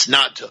 And it's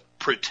not to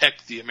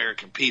protect the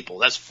American people.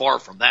 That's far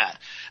from that.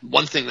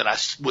 One thing that I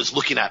was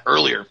looking at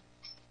earlier,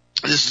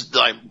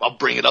 I'll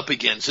bring it up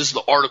again. This is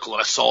the article that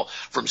I saw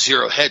from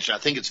Zero Hedge. And I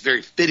think it's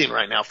very fitting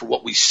right now for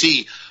what we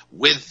see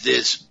with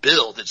this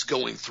bill that's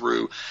going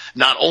through,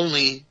 not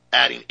only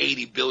adding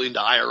 $80 billion to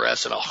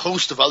IRS and a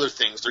host of other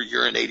things they're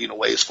urinating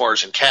away as far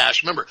as in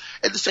cash. Remember,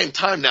 at the same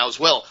time now as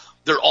well,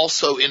 they're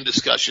also in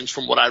discussions,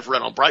 from what I've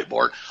read on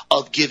Breitbart,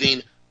 of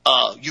giving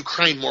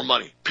Ukraine more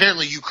money.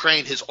 Apparently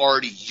Ukraine has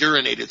already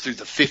urinated through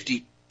the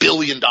 $50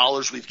 billion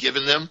we've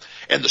given them,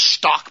 and the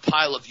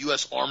stockpile of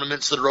U.S.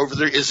 armaments that are over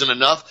there isn't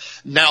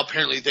enough. Now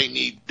apparently they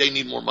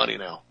need more money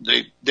now.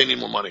 They need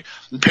more money.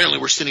 Apparently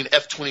we're sending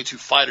F-22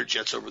 fighter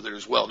jets over there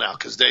as well now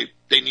because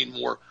they need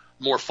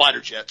more fighter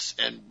jets,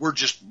 and we're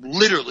just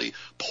literally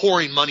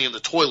pouring money in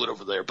the toilet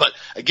over there. But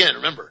again,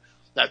 remember,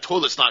 that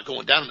toilet's not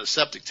going down in the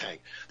septic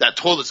tank. That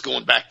toilet's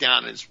going back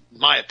down, and in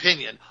my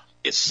opinion,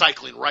 it's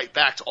cycling right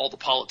back to all the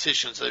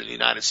politicians that are in the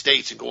United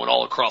States and going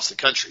all across the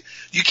country.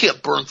 You can't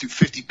burn through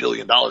 $50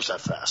 billion that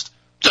fast.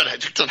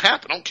 It doesn't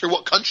happen. I don't care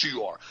what country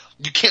you are.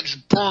 You can't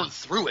just burn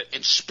through it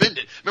and spend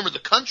it. Remember, the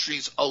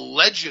country's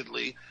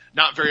allegedly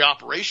not very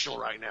operational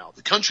right now.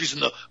 The country's in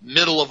the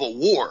middle of a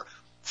war.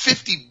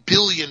 $50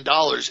 billion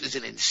is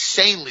an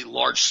insanely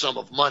large sum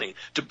of money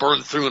to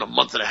burn through in a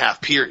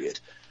month-and-a-half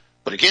period.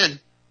 But again,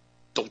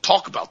 don't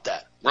talk about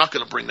that. We're not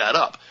going to bring that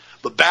up.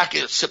 But back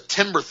in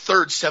September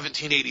 3rd,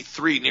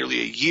 1783,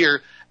 nearly a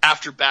year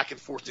after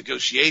back-and-forth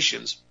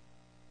negotiations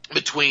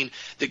between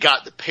the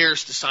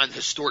Paris to sign the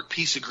historic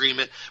peace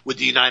agreement with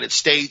the United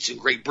States and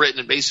Great Britain,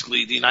 and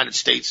basically the United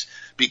States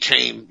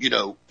became,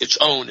 its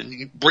own,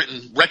 and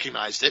Britain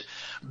recognized it.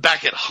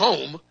 Back at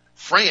home,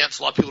 France,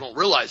 a lot of people don't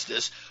realize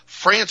this,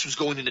 France was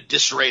going into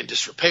disarray and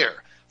disrepair.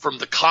 From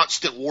the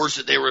constant wars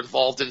that they were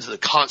involved in to the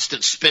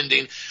constant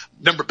spending.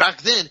 Remember,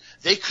 back then,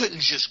 they couldn't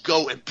just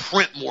go and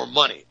print more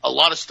money. A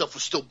lot of stuff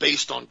was still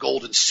based on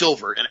gold and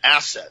silver and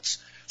assets.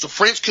 So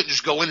France couldn't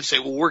just go in and say,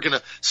 well, we're going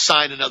to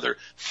sign another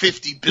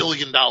 $50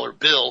 billion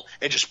bill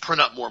and just print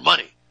up more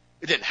money.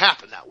 It didn't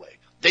happen that way.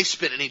 They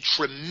spent a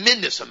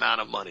tremendous amount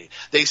of money.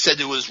 They said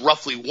it was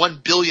roughly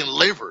 1 billion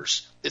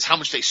livres is how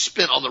much they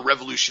spent on the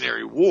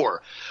Revolutionary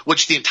War,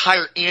 which the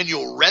entire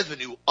annual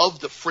revenue of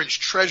the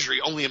French treasury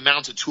only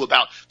amounted to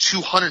about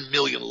 200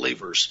 million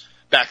livres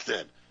back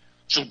then.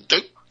 So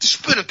they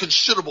spent a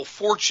considerable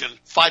fortune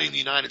fighting the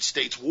United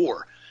States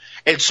war.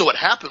 And so what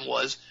happened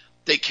was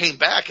they came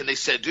back and they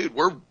said, dude,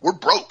 we're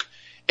broke.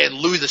 And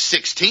Louis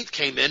XVI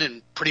came in,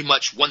 and pretty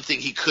much one thing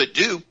he could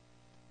do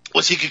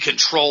was he could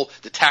control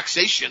the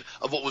taxation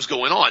of what was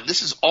going on.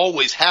 This has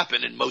always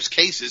happened in most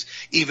cases,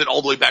 even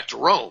all the way back to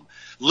Rome.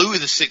 Louis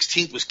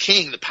XVI was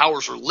king. The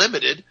powers were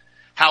limited.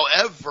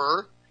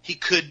 However, he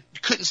couldn't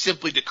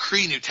simply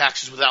decree new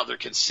taxes without their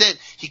consent.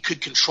 He could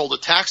control the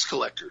tax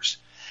collectors.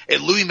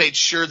 And Louis made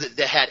sure that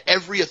they had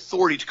every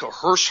authority to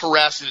coerce,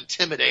 harass, and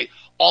intimidate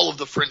all of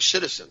the French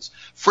citizens.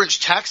 French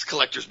tax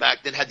collectors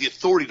back then had the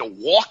authority to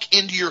walk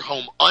into your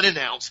home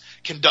unannounced,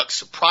 conduct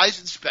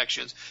surprise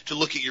inspections to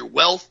look at your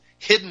wealth,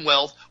 hidden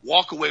wealth,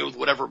 walk away with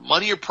whatever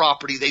money or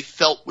property they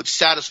felt would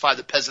satisfy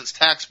the peasant's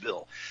tax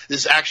bill.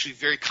 This is actually a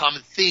very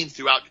common theme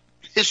throughout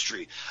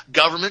history.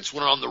 Governments,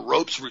 when on the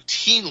ropes,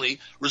 routinely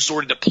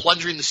resorted to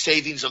plundering the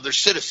savings of their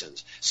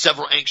citizens.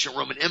 Several ancient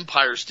Roman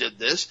empires did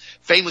this,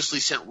 famously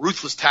sent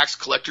ruthless tax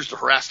collectors to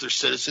harass their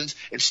citizens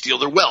and steal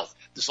their wealth.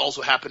 This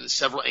also happened in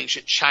several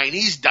ancient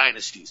Chinese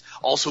dynasties,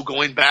 also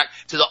going back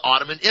to the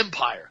Ottoman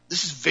Empire.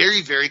 This is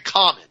very, very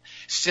common.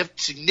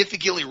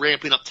 Significantly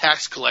ramping up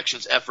tax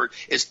collections effort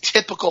is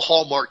typical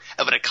hallmark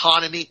of an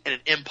economy and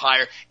an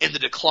empire in the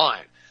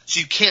decline. So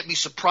you can't be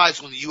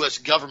surprised when the U.S.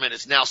 government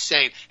is now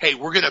saying, hey,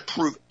 we're going to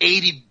approve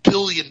 $80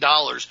 billion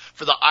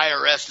for the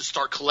IRS to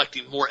start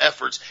collecting more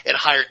efforts and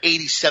hire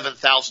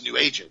 87,000 new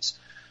agents.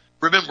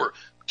 Remember,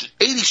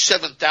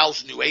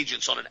 87,000 new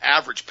agents on an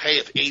average pay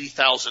of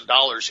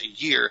 $80,000 a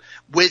year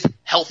with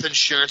health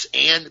insurance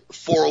and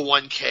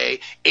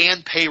 401k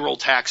and payroll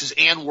taxes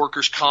and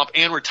workers' comp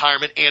and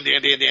retirement and. I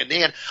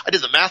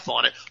did the math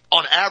on it.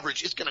 On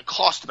average, it's going to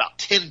cost about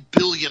 $10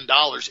 billion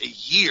a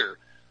year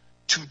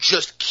to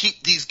just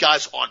keep these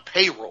guys on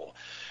payroll,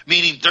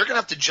 meaning they're going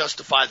to have to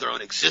justify their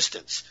own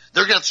existence.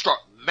 They're going to start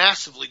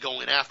massively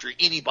going after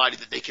anybody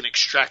that they can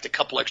extract a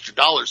couple extra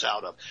dollars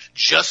out of,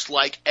 just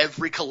like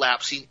every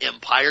collapsing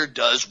empire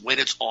does when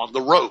it's on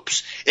the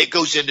ropes. It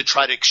goes in to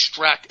try to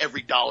extract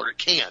every dollar it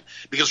can.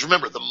 Because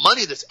remember, the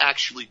money that's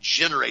actually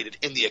generated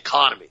in the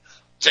economy,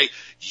 say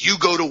you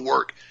go to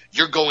work,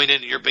 you're going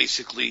in and you're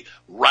basically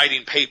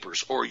writing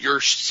papers, or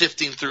you're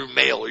sifting through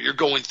mail, or you're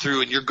going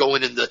through and you're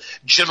going in the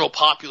general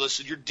populace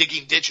and you're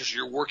digging ditches, or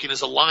you're working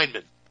as a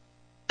lineman.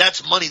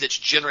 That's money that's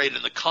generated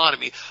in the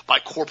economy by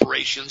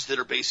corporations that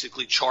are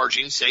basically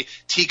charging, say,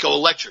 TECO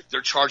Electric.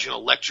 They're charging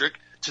electric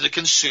to the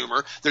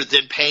consumer. They're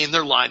then paying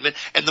their linemen,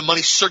 and the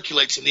money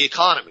circulates in the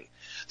economy.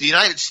 The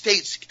United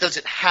States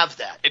doesn't have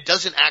that. It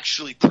doesn't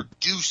actually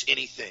produce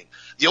anything.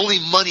 The only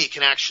money it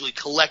can actually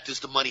collect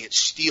is the money it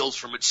steals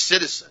from its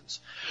citizens.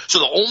 So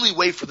the only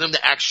way for them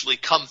to actually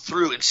come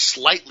through and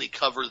slightly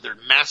cover their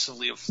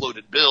massively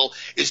inflated bill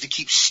is to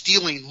keep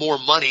stealing more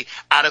money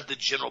out of the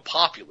general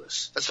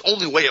populace. That's the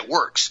only way it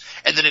works.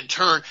 And then in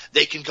turn,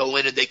 they can go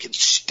in and they can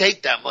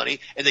stake that money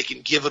and they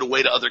can give it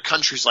away to other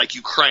countries like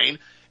Ukraine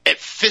at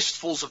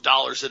fistfuls of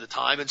dollars at a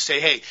time and say,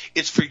 hey,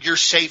 it's for your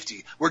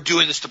safety. We're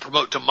doing this to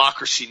promote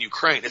democracy in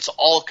Ukraine. It's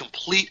all a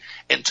complete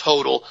and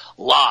total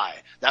lie.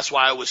 That's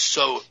why I was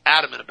so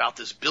adamant about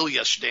this bill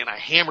yesterday, and I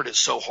hammered it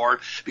so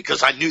hard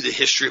because I knew the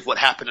history of what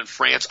happened in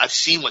France. I've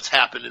seen what's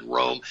happened in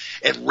Rome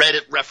and read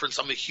it referenced.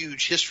 I'm a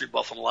huge history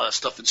buff on a lot of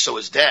stuff, and so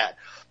is Dad.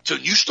 So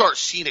when you start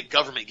seeing a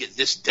government get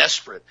this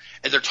desperate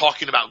and they're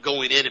talking about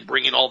going in and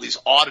bringing all these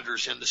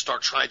auditors in to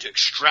start trying to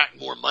extract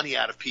more money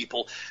out of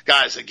people,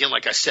 guys, again,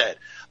 like I said,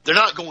 they're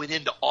not going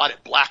in to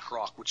audit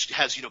BlackRock, which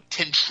has,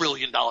 $10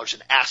 trillion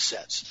in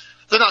assets.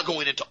 They're not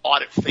going in to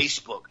audit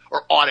Facebook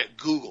or audit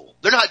Google.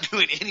 They're not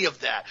doing any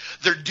of that.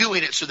 They're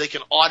doing it so they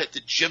can audit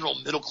the general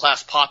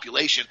middle-class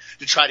population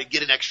to try to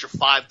get an extra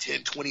 $5,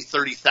 $10, $20,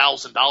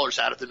 $30,000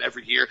 out of them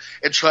every year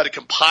and try to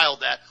compile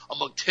that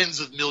among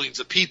tens of millions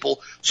of people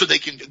so they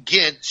can,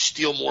 again,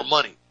 steal more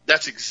money.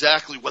 That's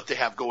exactly what they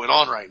have going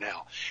on right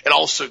now. And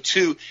also,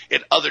 too, in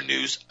other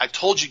news, I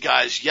told you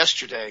guys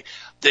yesterday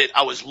that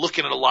I was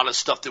looking at a lot of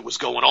stuff that was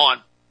going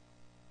on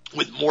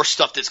with more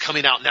stuff that's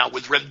coming out now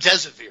with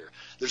remdesivir.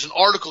 There's an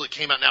article that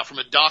came out now from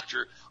a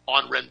doctor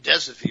on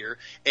remdesivir,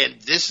 and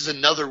this is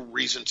another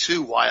reason,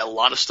 too, why a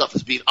lot of stuff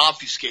is being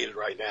obfuscated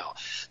right now.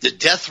 The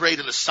death rate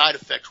and the side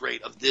effect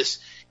rate of this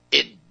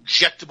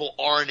injectable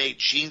RNA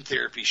gene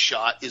therapy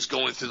shot is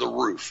going through the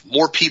roof.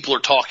 More people are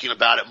talking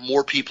about it.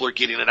 More people are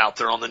getting it out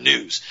there on the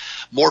news.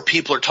 More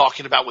people are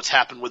talking about what's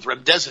happened with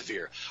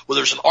remdesivir. Well,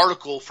 there's an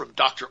article from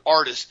Dr.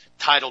 Artis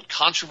titled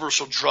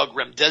Controversial Drug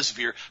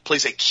Remdesivir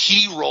Plays a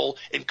Key Role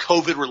in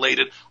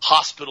COVID-Related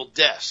Hospital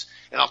Deaths.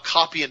 And I'll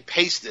copy and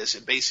paste this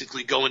and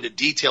basically go into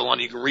detail on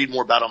it. You can read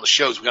more about it on the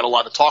shows. We've got a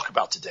lot to talk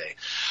about today.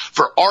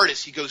 For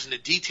Artis, he goes into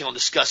detail in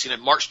discussing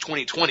in March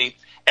 2020,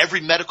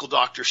 every medical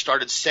doctor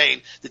started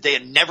saying that they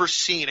had never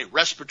seen a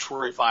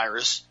respiratory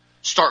virus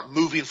start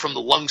moving from the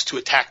lungs to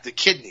attack the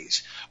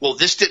kidneys. Well,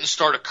 this didn't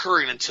start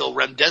occurring until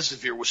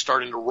remdesivir was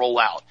starting to roll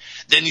out.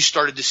 Then you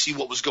started to see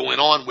what was going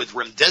on with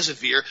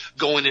remdesivir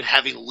going and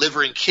having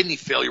liver and kidney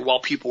failure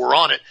while people were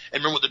on it.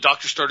 And remember what the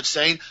doctor started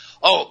saying?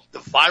 Oh, the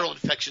viral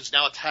infection is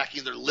now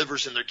attacking their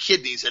livers and their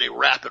kidneys at a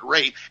rapid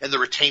rate, and they're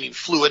retaining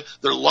fluid.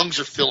 Their lungs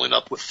are filling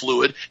up with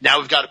fluid. Now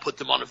we've got to put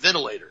them on a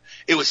ventilator.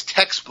 It was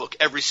textbook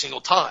every single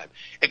time.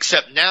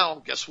 Except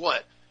now, guess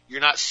what? You're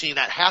not seeing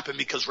that happen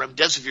because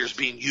remdesivir is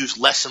being used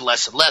less and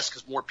less and less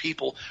because more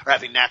people are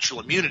having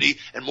natural immunity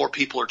and more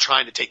people are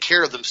trying to take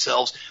care of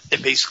themselves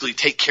and basically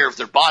take care of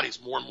their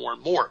bodies more and more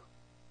and more.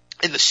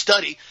 In the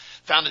study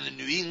found in the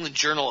New England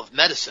Journal of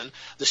Medicine,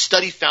 the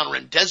study found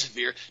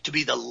remdesivir to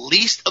be the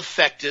least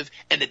effective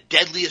and the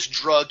deadliest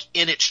drug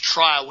in its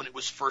trial when it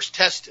was first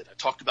tested. I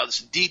talked about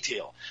this in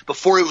detail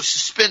before it was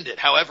suspended.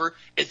 However,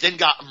 it then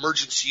got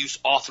emergency use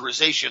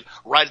authorization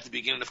right at the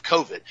beginning of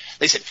COVID.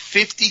 They said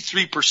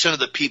 53% of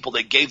the people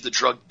that gave the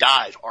drug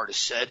died, Artis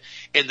said,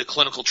 in the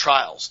clinical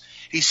trials.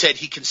 He said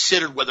he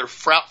considered whether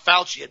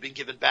Fauci had been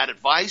given bad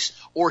advice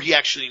or he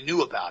actually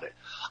knew about it.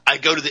 I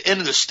go to the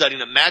end of the study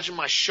and imagine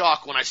my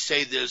shock when I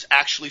say this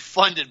actually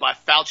funded by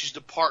Fauci's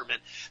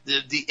department,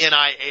 the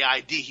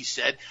NIAID, he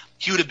said.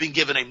 He would have been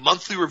given a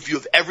monthly review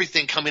of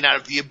everything coming out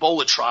of the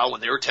Ebola trial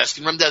when they were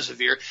testing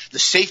remdesivir. The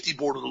safety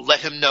board would let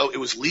him know it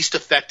was least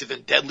effective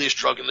and deadliest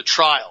drug in the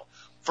trial.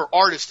 For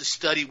Ardis, the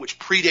study, which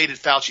predated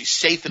Fauci's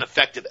safe and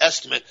effective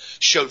estimate,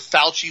 showed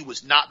Fauci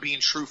was not being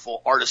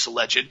truthful, Ardis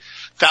alleged.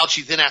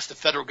 Fauci then asked the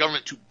federal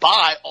government to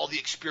buy all the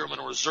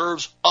experimental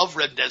reserves of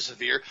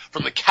remdesivir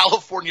from the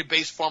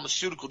California-based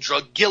pharmaceutical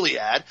drug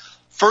Gilead.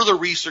 Further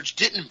research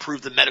didn't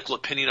improve the medical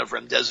opinion of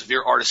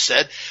remdesivir, Ardis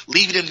said,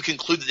 leaving him to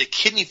conclude that the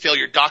kidney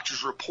failure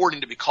doctors were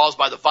reporting to be caused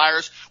by the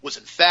virus was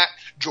in fact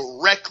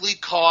directly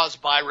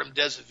caused by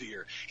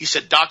remdesivir. He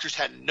said doctors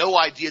had no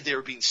idea they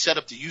were being set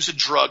up to use a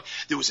drug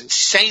that was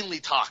insanely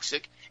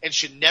toxic and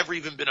should never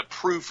even been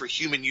approved for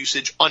human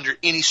usage under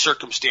any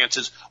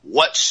circumstances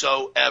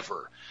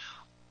whatsoever.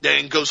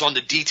 Then goes on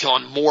to detail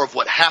on more of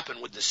what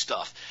happened with this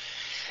stuff.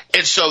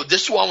 And so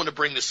this is why I want to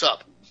bring this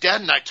up. Dad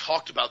and I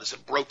talked about this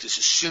and broke this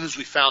as soon as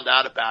we found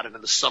out about it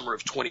in the summer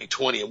of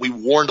 2020, and we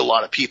warned a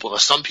lot of people. Now,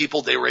 some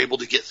people, they were able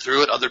to get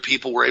through it. Other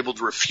people were able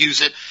to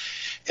refuse it.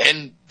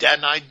 And Dad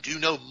and I do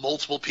know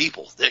multiple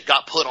people that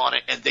got put on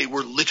it, and they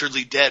were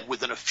literally dead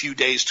within a few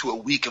days to a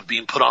week of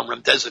being put on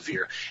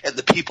remdesivir. And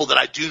the people that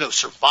I do know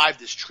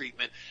survived this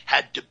treatment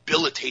had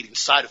debilitating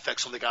side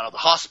effects when they got out of the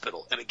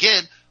hospital. And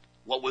again,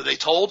 what were they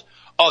told?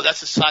 Oh,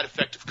 that's a side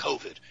effect of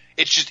COVID.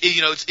 It's just,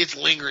 it's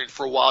lingering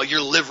for a while. Your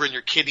liver and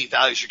your kidney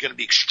values are going to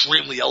be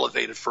extremely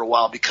elevated for a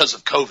while because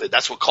of COVID.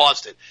 That's what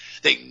caused it.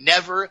 They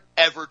never,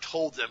 ever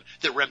told them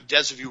that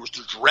remdesivir was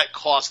the direct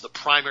cause of the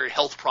primary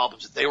health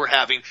problems that they were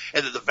having,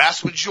 and that the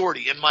vast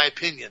majority, in my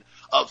opinion,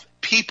 of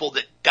people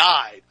that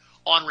died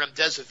on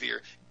remdesivir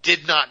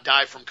did not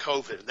die from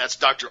COVID. And that's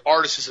Dr.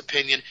 Ardis's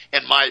opinion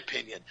and my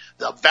opinion.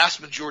 The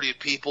vast majority of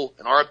people,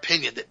 in our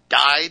opinion, that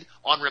died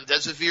on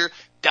remdesivir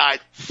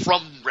died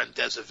from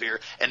remdesivir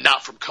and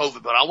not from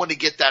COVID. But I want to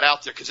get that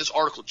out there because this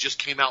article just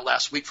came out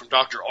last week from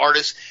Dr.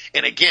 Ardis.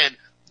 And again,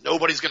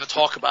 nobody's going to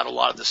talk about a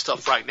lot of this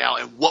stuff right now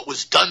and what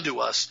was done to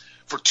us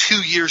for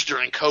 2 years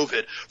during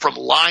COVID, from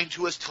lying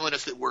to us, telling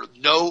us that there were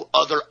no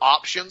other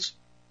options,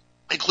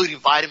 including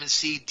vitamin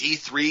C,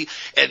 D3,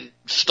 and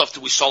stuff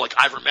that we saw like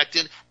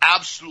ivermectin.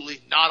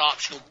 Absolutely not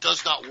optional,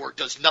 does not work,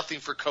 does nothing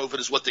for COVID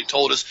is what they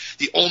told us.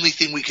 The only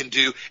thing we can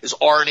do is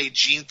RNA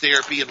gene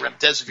therapy and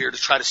remdesivir to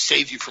try to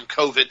save you from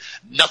COVID.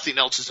 Nothing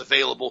else is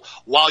available.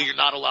 While you're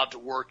not allowed to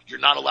work, you're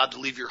not allowed to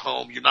leave your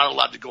home, you're not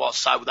allowed to go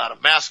outside without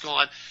a mask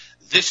on.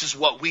 This is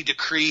what we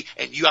decree,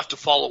 and you have to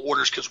follow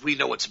orders because we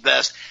know what's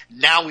best.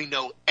 Now we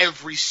know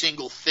every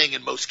single thing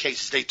in most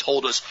cases they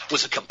told us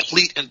was a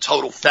complete and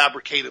total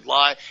fabricated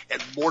lie,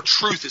 and more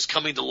truth is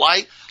coming to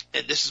light.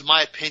 And this is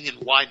my opinion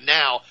why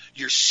now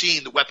you're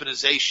seeing the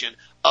weaponization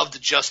of the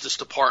Justice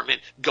Department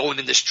going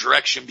in this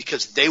direction,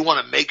 because they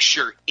want to make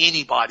sure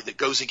anybody that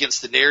goes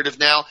against the narrative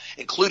now,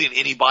 including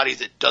anybody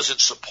that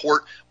doesn't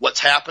support what's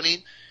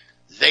happening,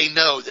 they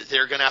know that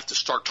they're going to have to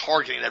start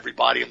targeting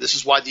everybody. And this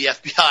is why the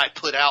FBI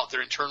put out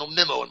their internal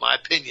memo, in my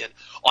opinion,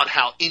 on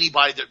how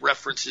anybody that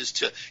references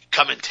to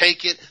come and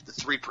take it, the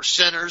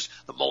 3%ers,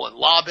 the Mullen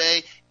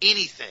Labe,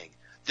 anything,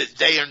 that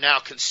they are now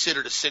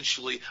considered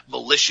essentially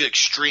militia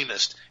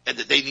extremists and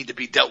that they need to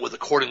be dealt with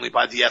accordingly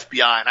by the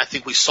FBI. And I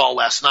think we saw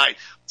last night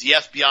the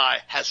FBI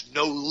has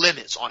no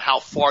limits on how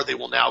far they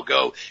will now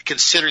go,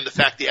 considering the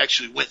fact they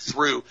actually went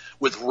through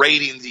with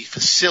raiding the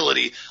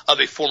facility of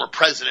a former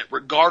president,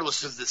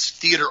 regardless of this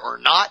theater or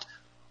not.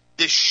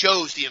 This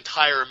shows the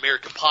entire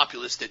American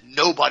populace that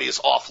nobody is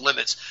off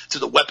limits to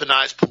the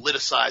weaponized,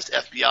 politicized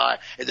FBI,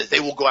 and that they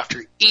will go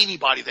after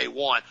anybody they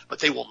want, but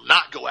they will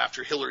not go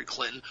after Hillary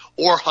Clinton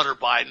or Hunter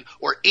Biden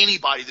or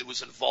anybody that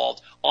was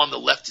involved on the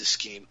leftist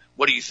scheme.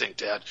 What do you think,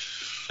 Dad?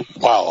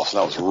 Wow,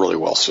 that was really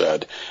well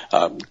said.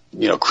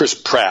 Chris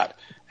Pratt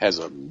has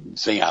a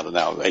thing out of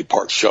now, an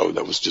 8-part show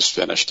that was just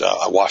finished.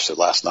 I watched it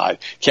last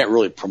night. Can't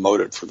really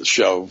promote it for the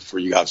show for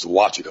you guys to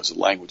watch it because the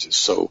language is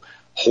so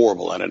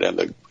horrible in it, and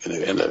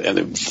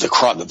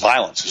the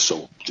violence is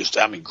so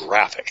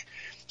graphic.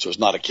 So it's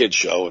not a kid's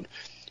show, and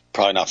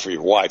probably not for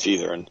your wife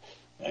either. And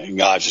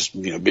guys, just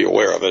be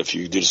aware of it if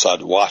you do decide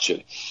to watch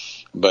it.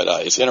 But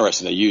it's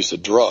interesting. They used a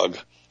drug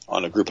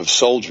on a group of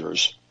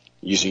soldiers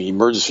using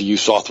emergency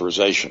use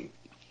authorization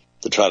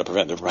to try to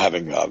prevent them from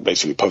having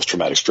basically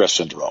post-traumatic stress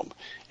syndrome,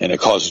 and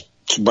it caused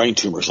brain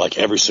tumors like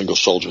every single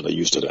soldier they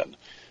used it in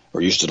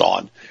or used it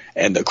on.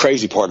 And the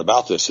crazy part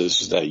about this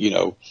is that,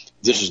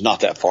 this is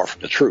not that far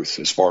from the truth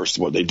as far as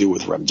what they do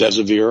with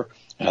remdesivir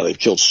and how they've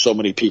killed so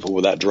many people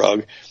with that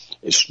drug.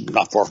 It's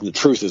not far from the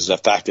truth is the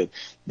fact that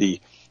the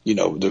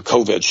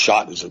COVID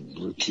shot is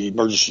an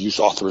emergency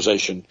use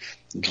authorization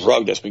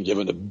drug that's been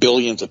given to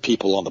billions of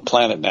people on the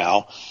planet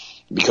now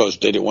because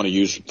they didn't want to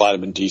use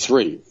vitamin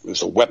D3. It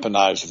was a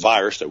weaponized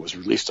virus that was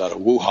released out of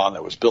Wuhan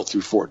that was built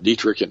through Fort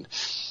Detrick and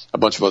a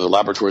bunch of other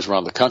laboratories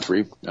around the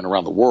country and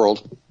around the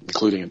world,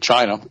 including in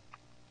China.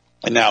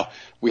 And now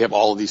we have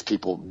all of these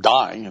people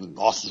dying, and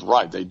Austin's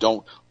right. They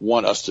don't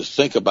want us to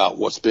think about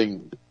what's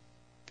being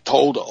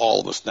told to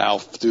all of us now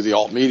through the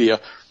alt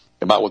media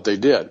about what they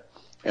did.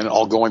 And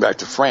all going back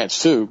to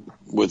France, too,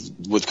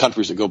 with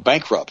countries that go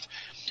bankrupt.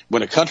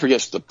 When a country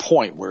gets to the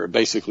point where it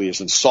basically is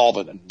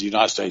insolvent, and the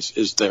United States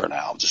is there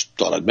now, just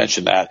thought I'd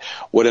mention that,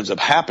 what ends up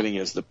happening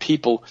is the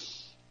people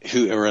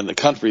who are in the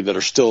country that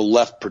are still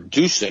left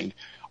producing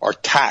are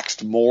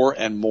taxed more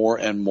and more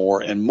and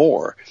more and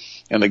more.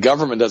 And the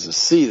government doesn't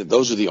see that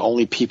those are the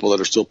only people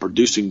that are still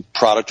producing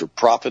product or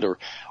profit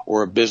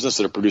or a business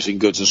that are producing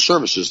goods and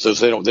services. So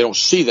they don't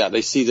see that.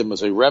 They see them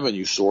as a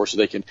revenue source so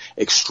they can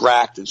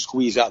extract and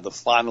squeeze out the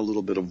final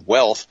little bit of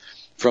wealth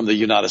from the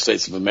United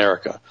States of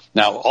America.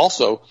 Now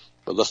also,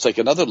 but let's take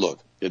another look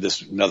at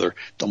this another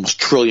almost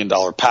 $1 trillion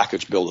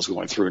package bill that's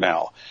going through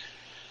now.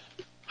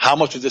 How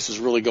much of this is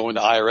really going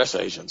to IRS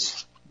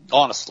agents?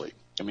 Honestly.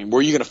 I mean, where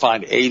are you going to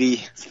find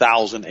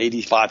 80,000,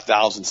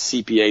 85,000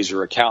 CPAs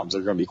or accountants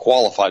that are going to be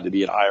qualified to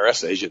be an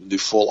IRS agent and do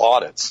full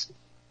audits?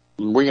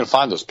 I mean, where are you going to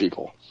find those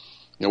people?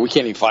 You know, we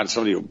can't even find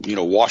somebody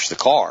to, wash the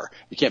car.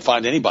 You can't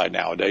find anybody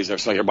nowadays.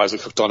 There's like everybody's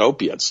hooked on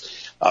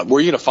opiates. Where are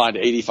you going to find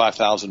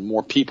 85,000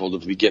 more people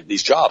to be getting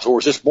these jobs? Or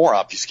is this more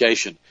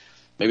obfuscation?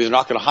 Maybe they're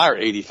not going to hire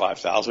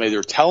 85,000. Maybe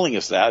they're telling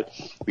us that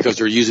because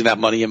they're using that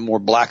money in more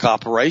black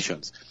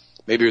operations.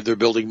 Maybe they're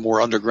building more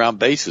underground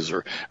bases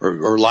or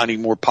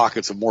lining more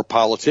pockets of more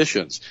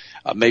politicians.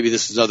 Maybe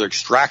this is another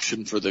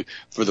extraction for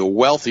the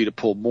wealthy to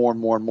pull more and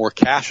more and more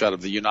cash out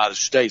of the United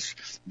States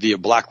via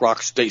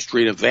BlackRock, State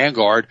Street, and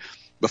Vanguard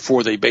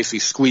before they basically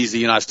squeeze the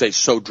United States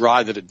so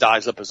dry that it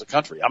dies up as a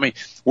country. I mean,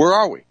 where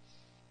are we?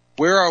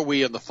 Where are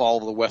we in the fall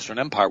of the Western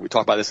Empire? We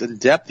talked about this in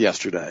depth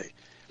yesterday.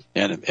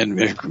 And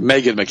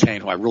Meghan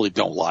McCain, who I really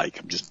don't like,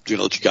 I'm just going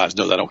to let you guys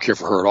know that I don't care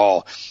for her at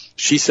all.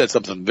 She said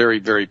something very,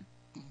 very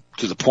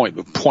to the point,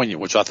 but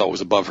poignant, which I thought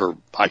was above her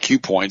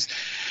IQ points.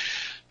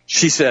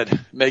 She said,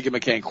 Meghan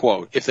McCain,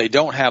 quote, "If they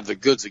don't have the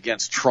goods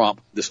against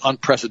Trump, this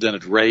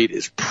unprecedented raid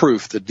is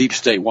proof the deep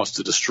state wants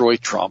to destroy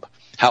Trump.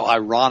 How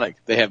ironic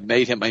they have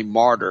made him a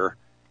martyr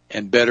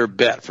and better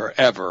bet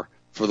forever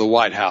for the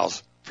White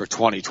House for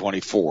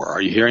 2024.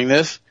 Are you hearing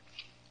this?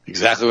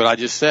 Exactly what I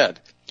just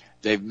said.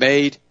 They've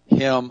made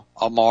him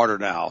a martyr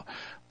now.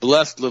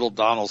 Bless little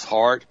Donald's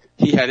heart.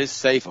 He had his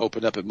safe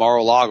opened up at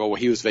Mar-a-Lago where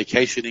he was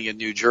vacationing in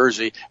New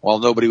Jersey while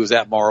nobody was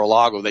at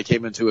Mar-a-Lago. They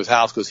came into his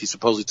house because he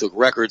supposedly took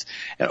records.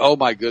 And oh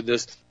my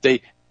goodness,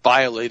 they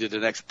violated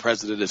an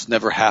ex-president. It's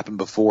never happened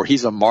before.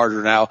 He's a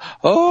martyr now.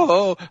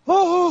 Oh,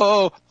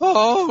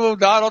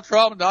 Donald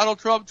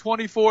Trump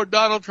 24,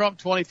 Donald Trump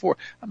 24.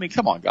 I mean,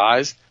 come on,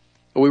 guys.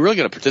 Are we really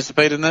going to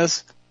participate in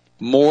this?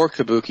 More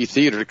kabuki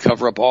theater to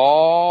cover up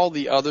all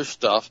the other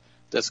stuff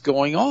that's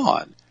going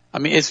on. I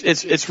mean,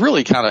 it's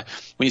really kind of,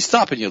 when you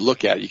stop and you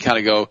look at it, you kind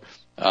of go,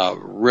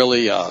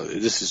 really,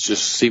 this is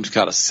just seems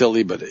kind of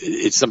silly, but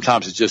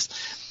sometimes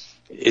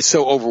it's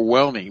so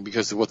overwhelming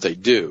because of what they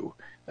do.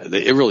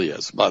 It really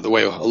is. By the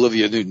way,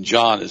 Olivia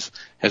Newton-John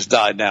has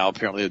died now.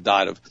 Apparently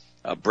died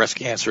of breast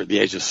cancer at the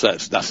age of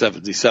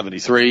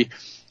 73.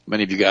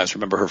 Many of you guys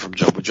remember her from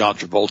John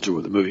Travolta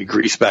with the movie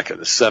Grease back in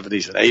the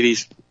 70s and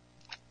 80s.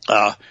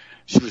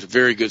 She was a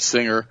very good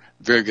singer,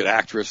 very good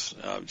actress.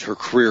 Her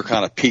career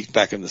kind of peaked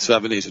back in the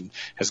 70s and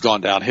has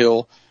gone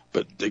downhill.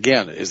 But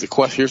again, here's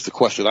the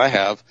question I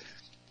have.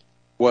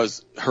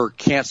 Was her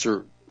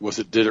cancer,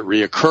 did it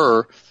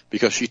reoccur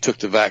because she took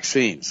the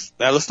vaccines?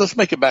 Now let's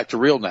make it back to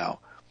real now.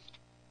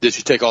 Did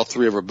she take all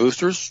 3 of her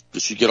boosters?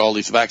 Did she get all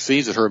these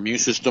vaccines? Did her immune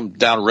system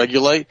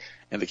downregulate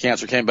and the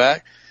cancer came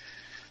back?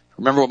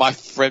 Remember what my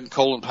friend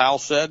Colin Powell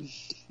said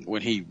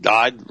when he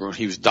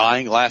was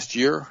dying last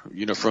year,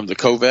 from the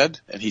COVID,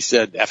 and he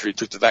said after he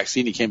took the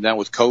vaccine, he came down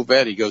with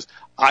COVID. He goes,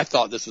 I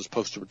thought this was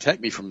supposed to protect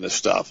me from this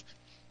stuff.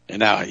 And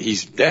now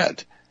he's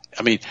dead.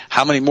 I mean,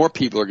 how many more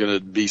people are going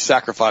to be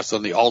sacrificed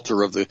on the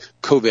altar of the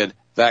COVID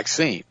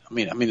vaccine? I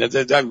mean, that's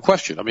a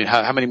question. I mean,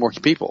 how many more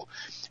people?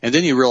 And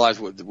then you realize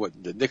what the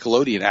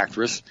Nickelodeon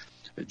actress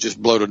just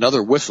blowed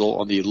another whistle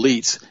on the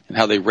elites and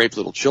how they rape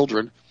little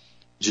children.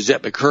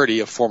 Gisette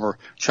McCurdy, a former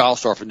child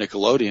star for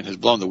Nickelodeon, has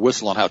blown the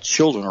whistle on how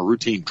children are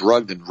routinely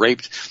drugged and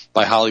raped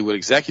by Hollywood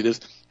executives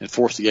and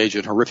forced to engage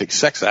in horrific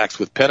sex acts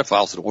with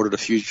pedophiles in order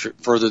to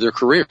further their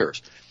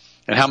careers.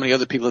 And how many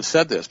other people have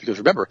said this? Because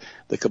remember,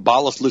 the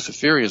Kabbalist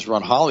Luciferians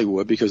run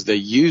Hollywood because they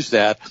use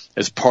that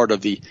as part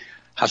of the,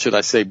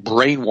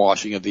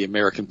 brainwashing of the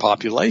American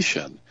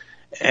population.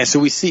 And so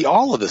we see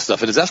all of this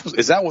stuff. And is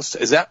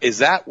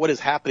that what is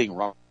happening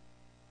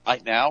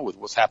right now with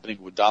what's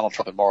happening with Donald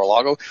Trump and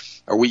Mar-a-Lago?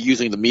 Are we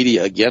using the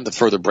media again to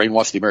further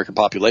brainwash the American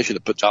population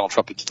to put Donald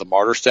Trump into the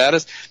martyr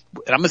status?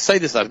 And I'm going to say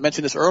this, I've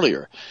mentioned this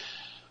earlier.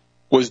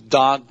 Was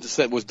Don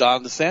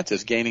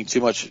DeSantis gaining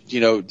too much,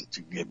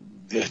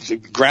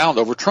 ground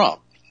over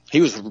Trump? He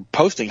was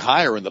posting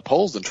higher in the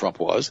polls than Trump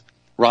was.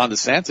 Ron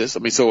DeSantis. I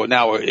mean, so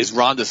now is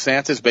Ron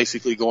DeSantis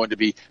basically going to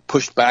be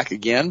pushed back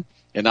again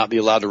and not be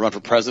allowed to run for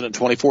president in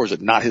 24? Is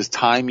it not his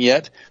time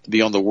yet to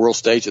be on the world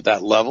stage at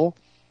that level?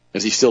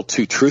 Is he still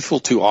too truthful,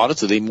 too honest?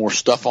 Do they need more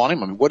stuff on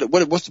him? I mean,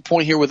 what's the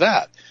point here with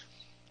that?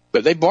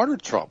 But they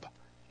bartered Trump.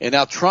 And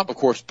now Trump, of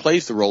course,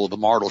 plays the role of the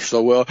martyr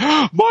so well.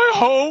 My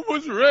home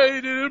was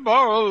raided in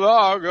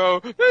Mar-a-Lago.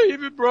 They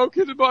even broke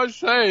into my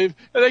safe,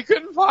 and they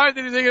couldn't find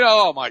anything.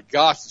 Oh, my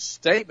gosh, the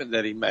statement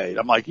that he made.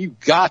 I'm like, you've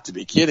got to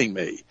be kidding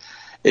me.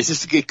 It's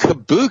just a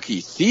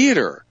kabuki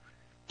theater.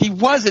 He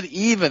wasn't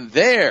even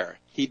there.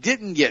 He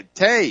didn't get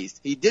tased.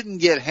 He didn't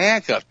get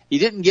handcuffed. He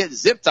didn't get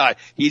zip tied.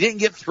 He didn't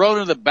get thrown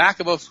in the back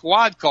of a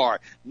squad car.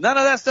 None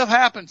of that stuff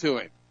happened to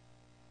him.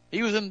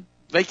 He was in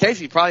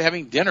vacation, probably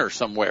having dinner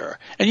somewhere.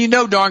 And you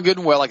know darn good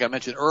and well, like I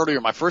mentioned earlier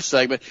in my first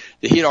segment,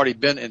 that he had already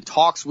been in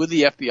talks with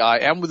the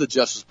FBI and with the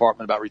Justice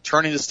Department about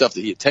returning the stuff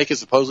that he had taken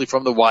supposedly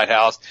from the White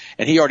House,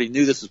 and he already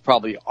knew this was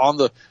probably on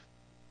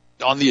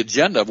the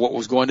agenda of what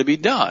was going to be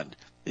done.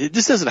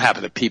 This doesn't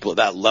happen to people at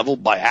that level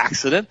by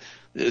accident.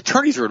 The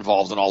attorneys are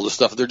involved in all this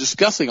stuff. They're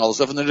discussing all this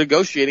stuff, and they're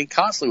negotiating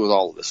constantly with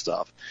all of this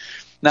stuff.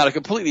 Now, to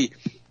completely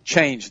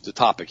change the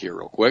topic here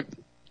real quick,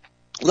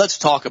 let's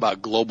talk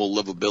about global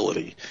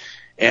livability.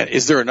 And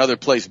is there another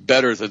place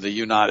better than the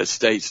United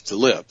States to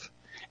live?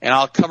 And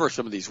I'll cover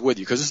some of these with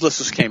you because this list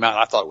just came out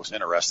and I thought it was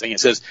interesting. It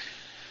says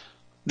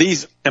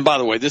these, and by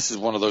the way, this is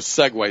one of those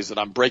segues that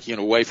I'm breaking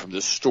away from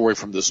this story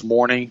from this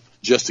morning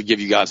just to give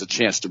you guys a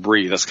chance to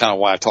breathe. That's kind of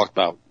why I talked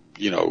about,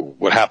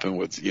 what happened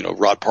with,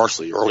 Rod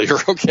Parsley earlier.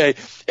 Okay.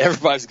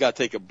 Everybody's got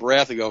to take a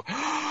breath and go,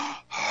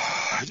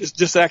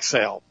 just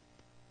exhale.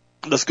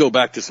 Let's go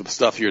back to some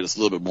stuff here that's a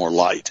little bit more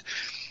light.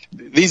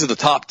 These are the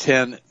top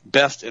 10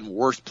 best and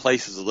worst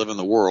places to live in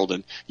the world,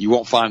 and you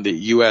won't find the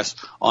U.S.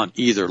 on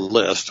either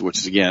list, which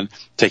is, again,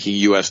 taking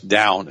U.S.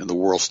 down in the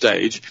world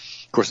stage.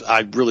 Of course, I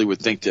really would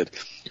think that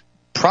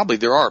probably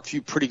there are a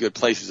few pretty good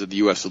places in the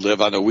U.S. to live.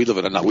 I know we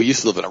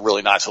used to live in a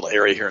really nice little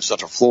area here in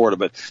Central Florida,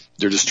 but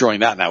they're destroying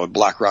that now with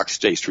Black Rock,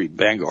 State Street, and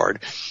Vanguard.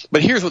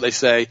 But here's what they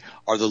say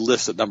are the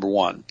lists at number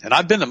one. And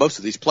I've been to most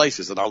of these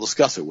places, and I'll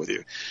discuss it with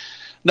you.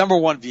 Number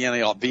one,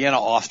 Vienna,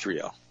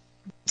 Austria.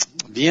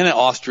 Vienna,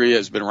 Austria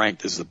has been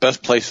ranked as the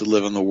best place to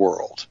live in the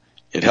world.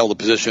 It held a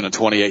position in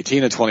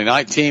 2018 and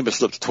 2019, but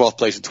slipped to 12th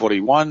place in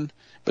 21,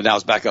 but now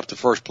it's back up to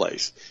first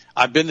place.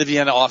 I've been to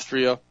Vienna,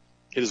 Austria.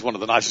 It is one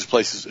of the nicest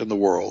places in the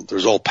world.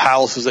 There's old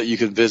palaces that you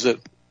can visit.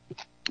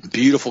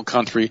 Beautiful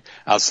country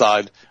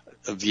outside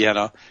of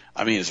Vienna.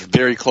 I mean, it's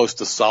very close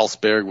to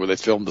Salzburg where they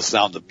filmed The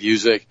Sound of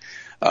Music.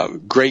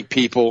 Great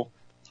people.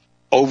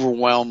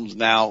 Overwhelmed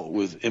now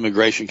with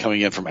immigration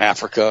coming in from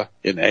Africa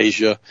and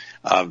Asia,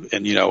 and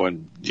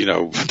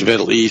the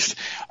Middle East.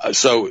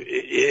 So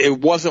it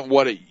wasn't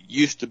what it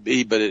used to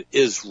be, but it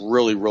is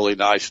really, really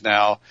nice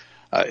now.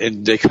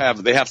 And they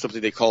have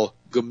something they call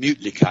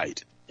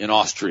Gemütlichkeit in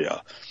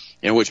Austria,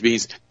 which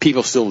means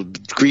people still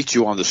greet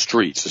you on the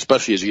streets,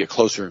 especially as you get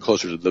closer and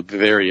closer to the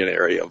Bavarian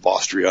area of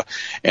Austria.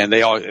 And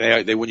they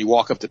when you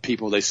walk up to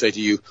people, they say to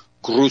you,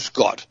 Grüß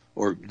Gott,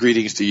 or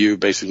greetings to you,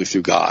 basically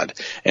through God.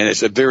 And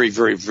it's a very,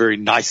 very, very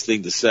nice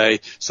thing to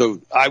say.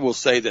 So I will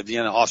say that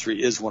Vienna,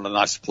 Austria is one of the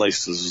nicest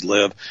places to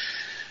live.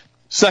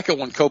 Second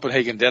one,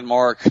 Copenhagen,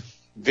 Denmark.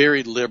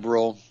 Very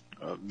liberal,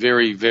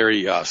 very,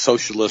 very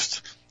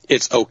socialist.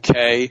 It's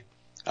okay.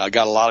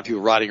 Got a lot of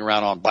people riding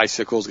around on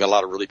bicycles. Got a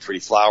lot of really pretty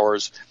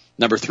flowers.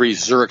 Number three,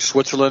 Zurich,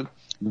 Switzerland.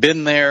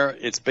 Been there.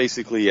 It's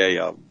basically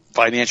a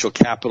financial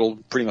capital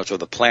pretty much of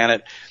the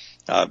planet.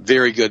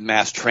 Very good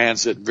mass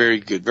transit, very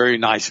good, very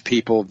nice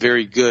people,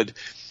 very good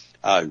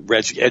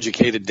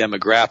educated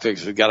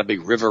demographics. We've got a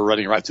big river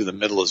running right through the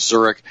middle of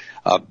Zurich.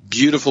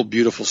 Beautiful,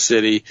 beautiful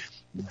city.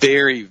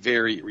 Very,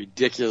 very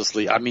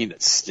ridiculously,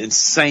 it's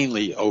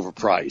insanely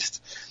overpriced.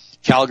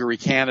 Calgary,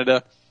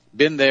 Canada.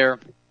 Been there.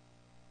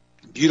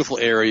 Beautiful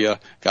area.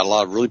 Got a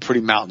lot of really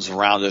pretty mountains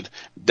around it.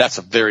 That's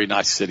a very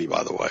nice city,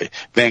 by the way.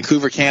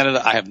 Vancouver,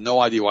 Canada. I have no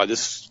idea why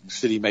this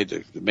city made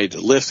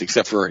the list,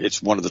 except for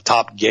it's one of the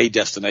top gay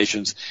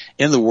destinations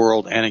in the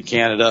world and in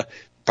Canada.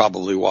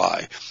 Probably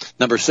why.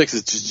 Number 6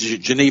 is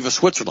Geneva,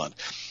 Switzerland.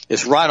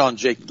 It's right on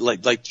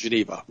Lake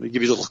Geneva. Let me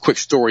give you a little quick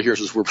story here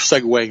since we're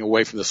segueing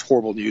away from this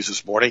horrible news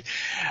this morning.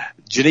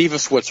 Geneva,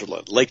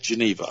 Switzerland. Lake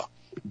Geneva.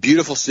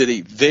 Beautiful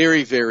city.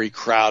 Very, very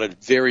crowded.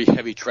 Very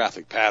heavy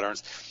traffic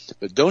patterns.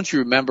 But don't you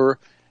remember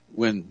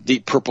when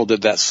Deep Purple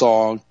did that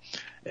song,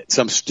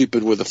 some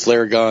stupid with a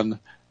flare gun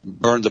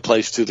burned the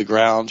place to the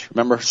ground?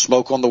 Remember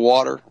Smoke on the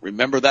Water?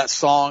 Remember that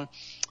song?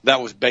 That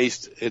was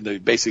based in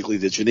basically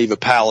the Geneva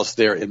Palace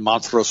there in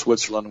Montreux,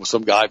 Switzerland, with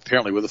some guy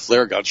apparently with a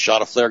flare gun,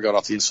 shot a flare gun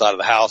off the inside of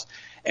the house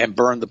and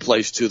burned the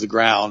place to the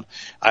ground.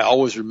 I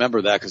always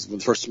remember that because when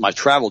the first time I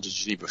traveled to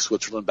Geneva,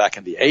 Switzerland back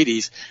in the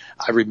 80s,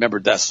 I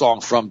remembered that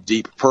song from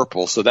Deep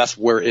Purple. So that's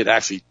where it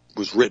actually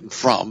was written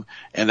from,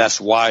 and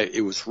that's why it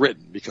was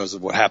written, because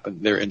of what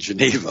happened there in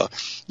Geneva.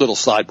 Little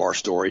sidebar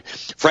story.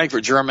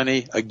 Frankfurt,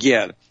 Germany,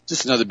 again,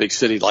 just another big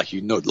city like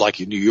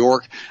New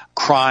York.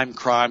 Crime,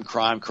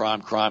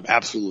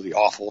 absolutely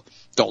awful.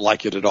 Don't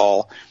like it at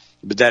all.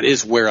 But that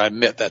is where I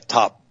met the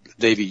top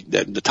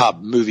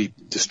movie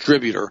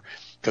distributor,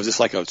 because it's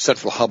like a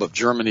central hub of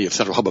Germany, a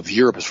central hub of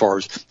Europe as far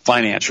as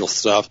financial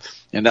stuff.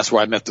 And that's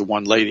where I met the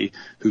one lady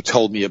who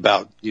told me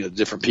about,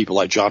 different people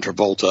like John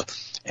Travolta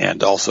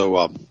and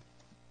also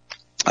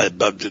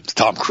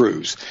Tom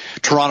Cruise.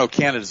 Toronto,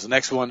 Canada is the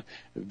next one.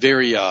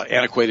 Very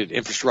antiquated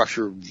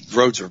infrastructure.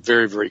 Roads are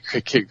very, very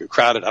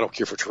crowded. I don't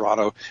care for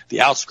Toronto.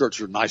 The outskirts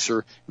are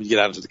nicer when you get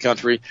out into the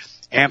country.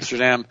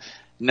 Amsterdam,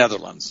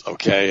 Netherlands.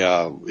 Okay.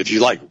 If you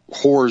like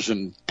whores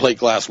and plate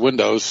glass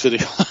windows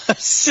sitting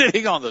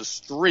on the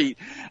street,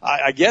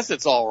 I guess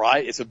it's all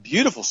right. It's a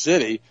beautiful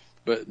city,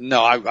 but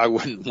no, I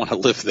wouldn't want to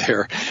live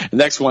there. The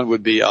next one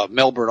would be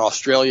Melbourne,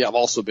 Australia. I've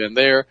also been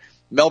there.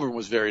 Melbourne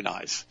was very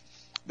nice.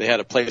 They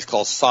had a place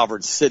called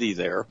Sovereign City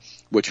there,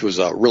 which was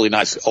a really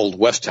nice old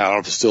West town. I don't know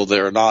if it's still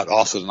there or not.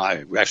 Austin and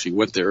I actually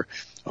went there,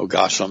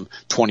 some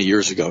 20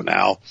 years ago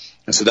now.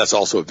 And so that's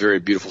also a very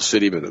beautiful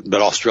city.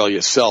 But Australia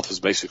itself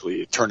has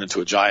basically turned into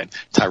a giant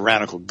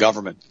tyrannical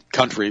government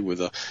country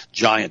with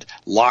giant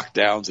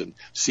lockdowns and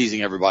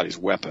seizing everybody's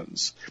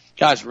weapons.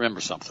 Guys,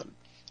 remember something.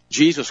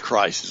 Jesus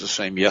Christ is the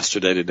same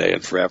yesterday, today,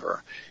 and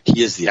forever.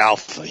 He is the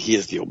Alpha. He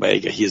is the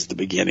Omega. He is the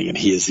beginning, and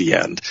he is the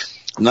end.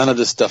 None of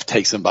this stuff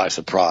takes him by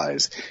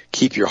surprise.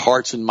 Keep your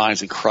hearts and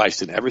minds in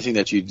Christ in everything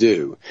that you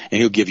do, and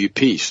he'll give you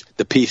peace,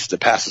 the peace that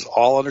passes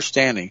all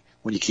understanding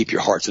when you keep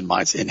your hearts and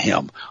minds in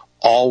him.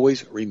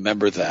 Always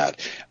remember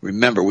that.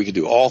 Remember, we can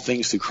do all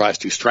things through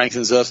Christ who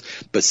strengthens us,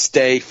 but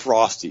stay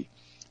frosty.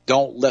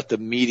 Don't let the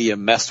media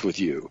mess with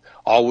you.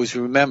 Always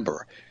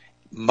remember,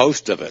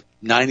 most of it,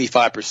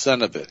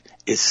 95% of it,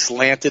 is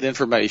slanted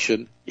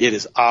information. It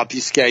is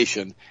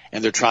obfuscation,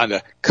 and they're trying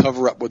to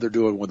cover up what they're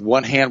doing with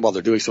one hand while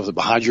they're doing something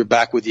behind your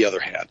back with the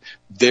other hand.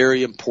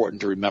 Very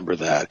important to remember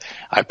that.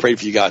 I prayed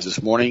for you guys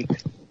this morning,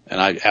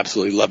 and I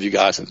absolutely love you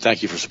guys, and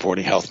thank you for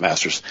supporting Health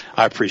Masters.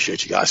 I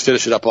appreciate you guys.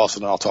 Finish it up,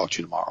 Austin, and I'll talk to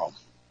you tomorrow.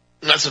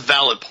 That's a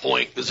valid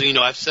point because,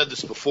 I've said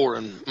this before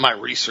and my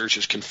research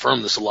has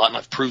confirmed this a lot and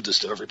I've proved this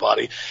to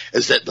everybody,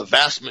 is that the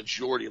vast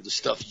majority of the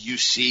stuff you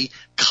see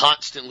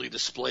constantly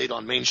displayed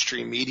on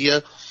mainstream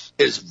media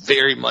is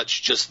very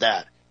much just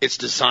that. It's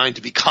designed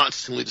to be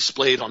constantly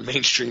displayed on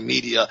mainstream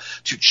media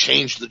to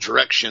change the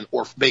direction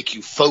or make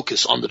you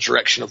focus on the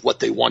direction of what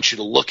they want you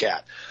to look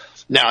at.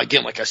 Now,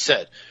 again, like I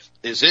said,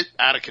 is it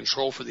out of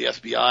control for the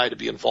FBI to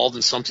be involved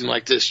in something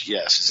like this?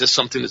 Yes. Is this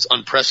something that's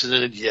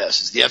unprecedented?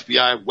 Yes. Is the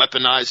FBI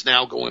weaponized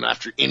now, going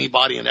after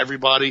anybody and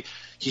everybody?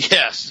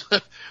 Yes.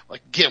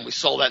 Again, we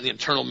saw that in the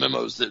internal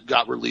memos that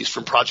got released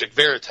from Project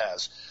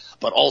Veritas.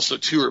 But also,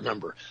 too,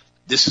 remember,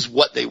 this is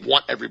what they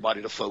want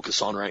everybody to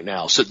focus on right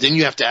now. So then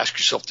you have to ask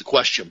yourself the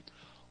question,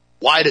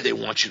 why do they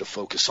want you to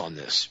focus on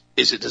this?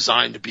 Is it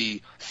designed to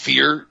be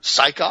fear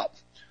psyop,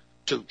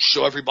 to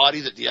show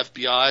everybody that the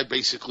FBI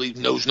basically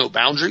knows no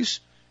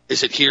boundaries?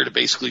 Is it here to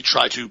basically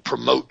try to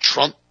promote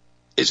Trump?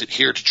 Is it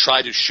here to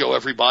try to show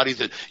everybody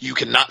that you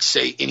cannot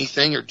say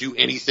anything or do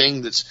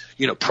anything that's,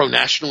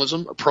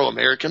 pro-nationalism or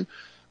pro-American,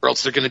 or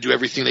else they're going to do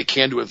everything they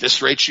can to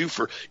eviscerate you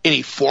for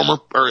any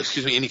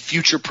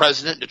future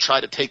president to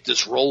try to take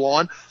this role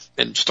on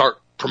and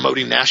start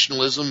promoting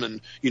nationalism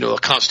and, a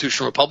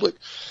constitutional republic?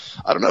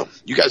 I don't know.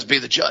 You guys be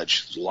the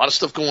judge. There's a lot of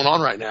stuff going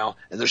on right now,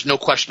 and there's no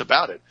question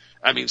about it.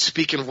 I mean,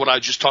 speaking of what I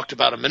just talked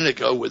about a minute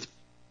ago with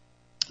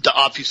the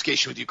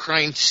obfuscation with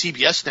Ukraine,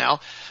 CBS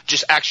now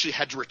just actually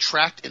had to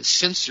retract and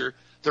censor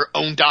their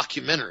own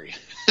documentary.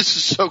 This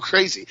is so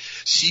crazy.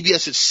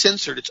 CBS has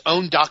censored its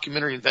own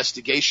documentary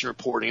investigation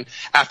reporting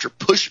after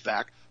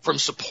pushback from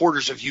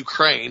supporters of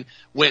Ukraine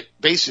went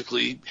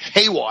basically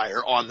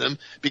haywire on them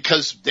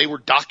because they were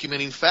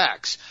documenting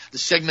facts. The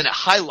segment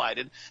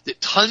highlighted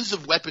that tons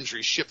of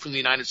weaponry shipped from the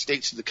United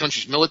States to the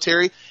country's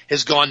military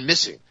has gone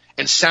missing,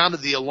 and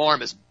sounded the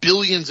alarm as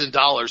billions in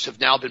dollars have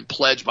now been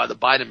pledged by the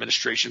Biden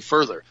administration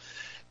further.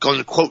 Going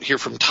to quote here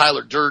from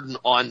Tyler Durden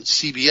on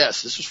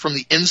CBS. This was from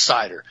the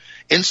Insider.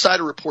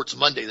 Insider reports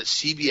Monday that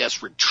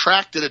CBS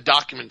retracted a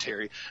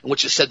documentary in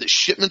which it said that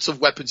shipments of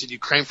weapons in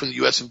Ukraine from the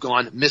U.S. have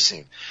gone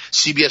missing.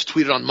 CBS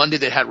tweeted on Monday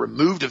they had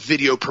removed a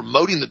video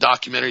promoting the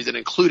documentary that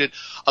included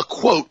a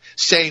quote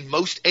saying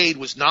most aid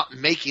was not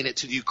making it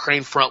to the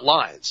Ukraine front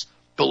lines.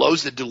 Below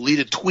is the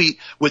deleted tweet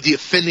with the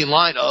offending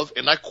line of,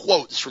 and I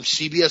quote, this is from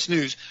CBS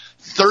News,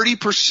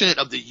 30%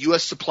 of the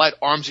U.S. supplied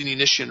arms and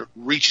ammunition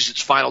reaches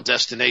its final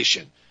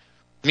destination.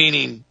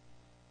 Meaning,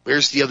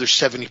 where's the other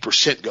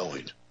 70%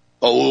 going?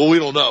 Oh, we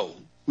don't know.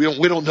 We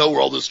don't know where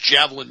all those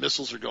Javelin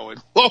missiles are going.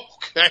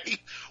 Okay.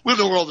 We don't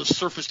know where all those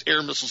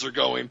surface-to-air missiles are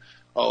going.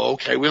 Oh,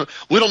 okay. We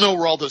don't know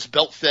where all those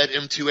belt-fed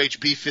M2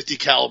 HB50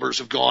 calibers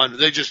have gone.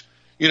 They just,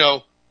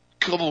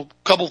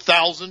 couple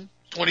thousand,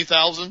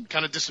 20,000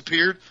 kind of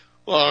disappeared.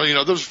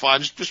 Well, those are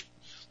fine. Just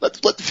let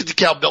the 50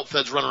 cal belt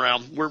feds run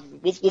around.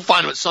 We'll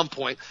find them at some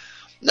point.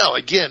 No,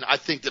 again, I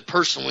think that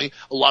personally,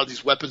 a lot of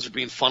these weapons are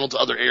being funneled to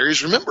other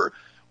areas. Remember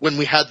when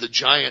we had the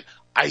giant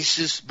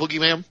ISIS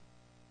boogeyman?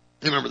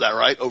 You remember that,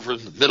 right? Over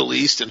in the Middle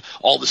East, and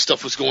all this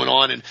stuff was going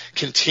on, and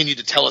continued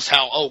to tell us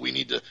how, we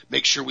need to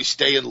make sure we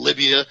stay in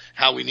Libya,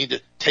 how we need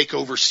to take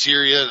over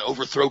Syria and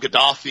overthrow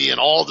Gaddafi, and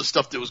all the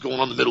stuff that was going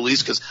on in the Middle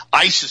East because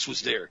ISIS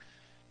was there.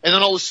 And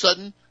then all of a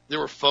sudden, there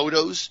were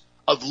photos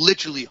of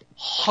literally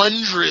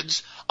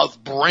hundreds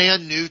of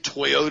brand new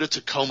Toyota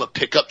Tacoma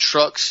pickup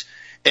trucks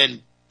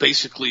and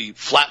basically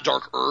flat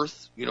dark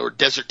earth, or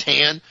desert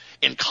tan,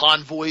 and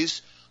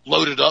convoys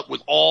loaded up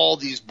with all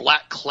these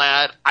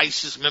black-clad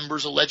ISIS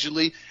members,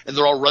 allegedly, and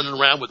they're all running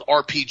around with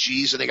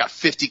RPGs, and they got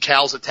 50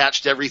 cals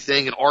attached to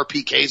everything and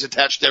RPKs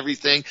attached to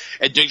everything,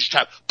 and they just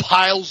have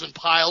piles and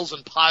piles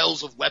and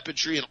piles of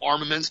weaponry and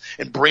armaments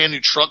and brand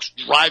new trucks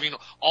driving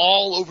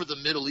all over the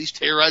Middle East,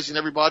 terrorizing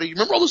everybody. You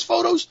remember all those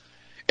photos?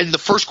 And the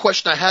first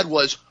question I had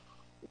was,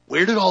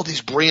 where did all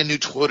these brand new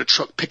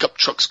Toyota pickup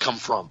trucks come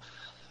from?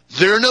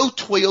 There are no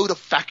Toyota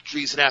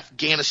factories in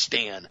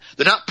Afghanistan.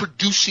 They're not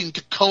producing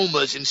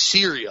Tacomas in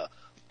Syria.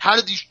 How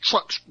did these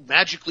trucks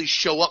magically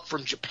show up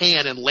from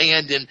Japan and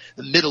land in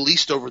the Middle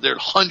East over there?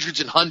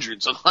 Hundreds and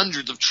hundreds and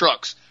hundreds of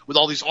trucks with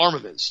all these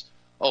armaments.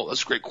 Oh,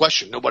 that's a great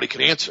question. Nobody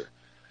can answer.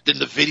 Then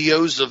the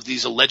videos of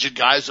these alleged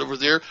guys over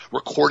there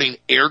recording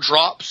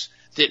airdrops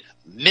that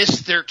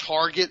missed their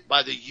target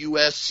by the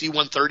U.S.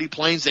 C-130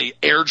 planes. They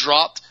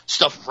airdropped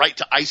stuff right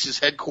to ISIS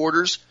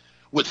headquarters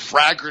with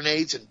frag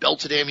grenades and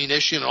belted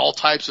ammunition and all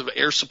types of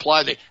air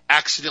supply. They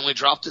accidentally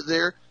dropped it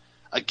there.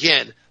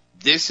 Again,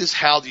 this is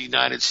how the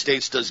United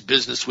States does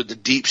business with the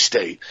deep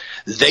state.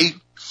 They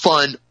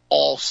fund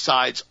all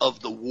sides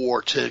of the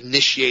war to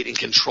initiate and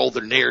control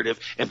their narrative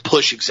and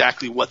push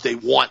exactly what they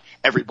want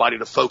everybody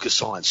to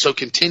focus on. So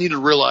continue to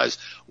realize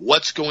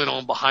what's going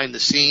on behind the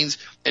scenes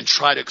and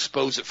try to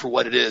expose it for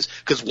what it is.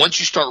 Because once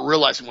you start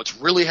realizing what's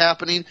really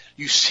happening,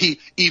 you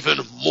see even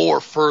more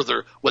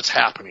further what's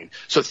happening.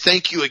 So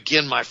thank you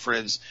again, my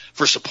friends,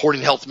 for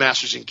supporting Health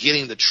Masters and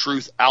getting the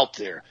truth out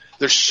there.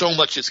 There's so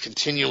much that's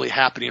continually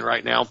happening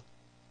right now.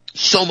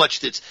 So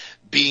much that's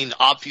being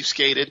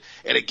obfuscated.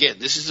 And again,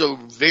 this is a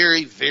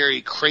very,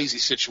 very crazy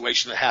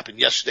situation that happened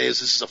yesterday.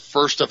 This is a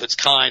first of its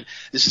kind.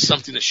 This is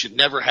something that should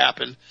never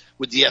happen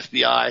with the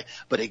FBI.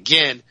 But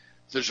again,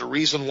 there's a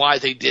reason why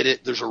they did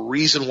it. There's a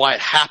reason why it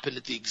happened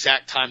at the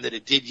exact time that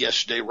it did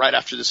yesterday, right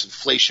after this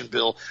inflation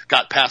bill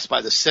got passed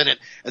by the Senate.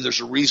 And there's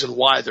a reason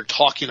why they're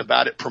talking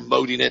about it,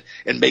 promoting it,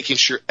 and making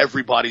sure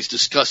everybody's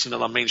discussing it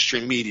on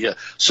mainstream media.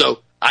 So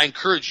I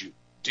encourage you,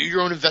 do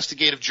your own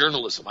investigative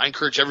journalism. I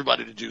encourage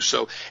everybody to do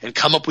so and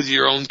come up with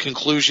your own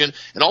conclusion.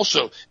 And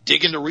also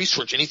dig into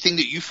research. Anything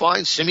that you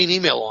find, send me an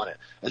email on it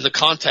and the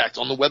contact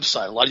on the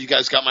website. A lot of you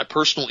guys got my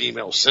personal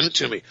email. Send it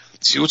to me.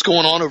 See what's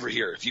going on over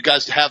here. If you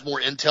guys have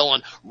more intel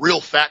on real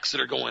facts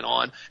that are going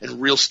on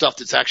and real stuff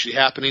that's actually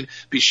happening,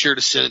 be sure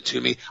to send it to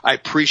me. I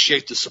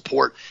appreciate the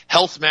support.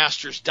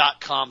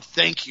 Healthmasters.com.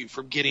 Thank you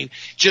for getting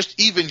just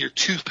even your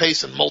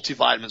toothpaste and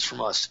multivitamins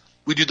from us.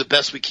 We do the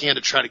best we can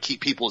to try to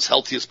keep people as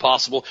healthy as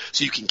possible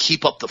so you can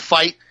keep up the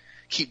fight,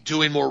 keep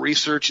doing more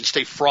research, and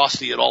stay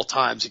frosty at all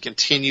times and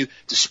continue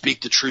to speak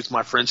the truth,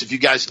 my friends. If you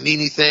guys need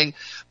anything,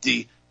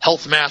 the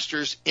Health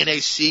Masters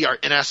NAC, our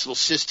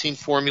N-acetylcysteine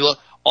formula,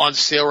 on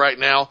sale right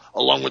now,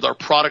 along with our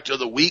product of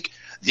the week,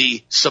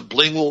 the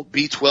Sublingual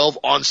B12,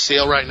 on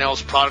sale right now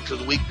as product of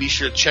the week. Be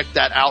sure to check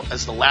that out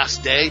as the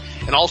last day.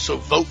 And also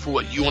vote for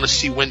what you want to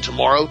see win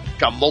tomorrow.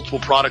 Got multiple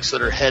products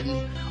that are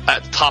heading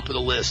at the top of the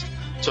list.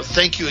 So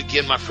thank you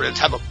again, my friends.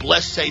 Have a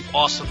blessed, safe,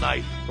 awesome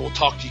night, and we'll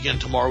talk to you again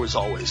tomorrow as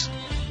always.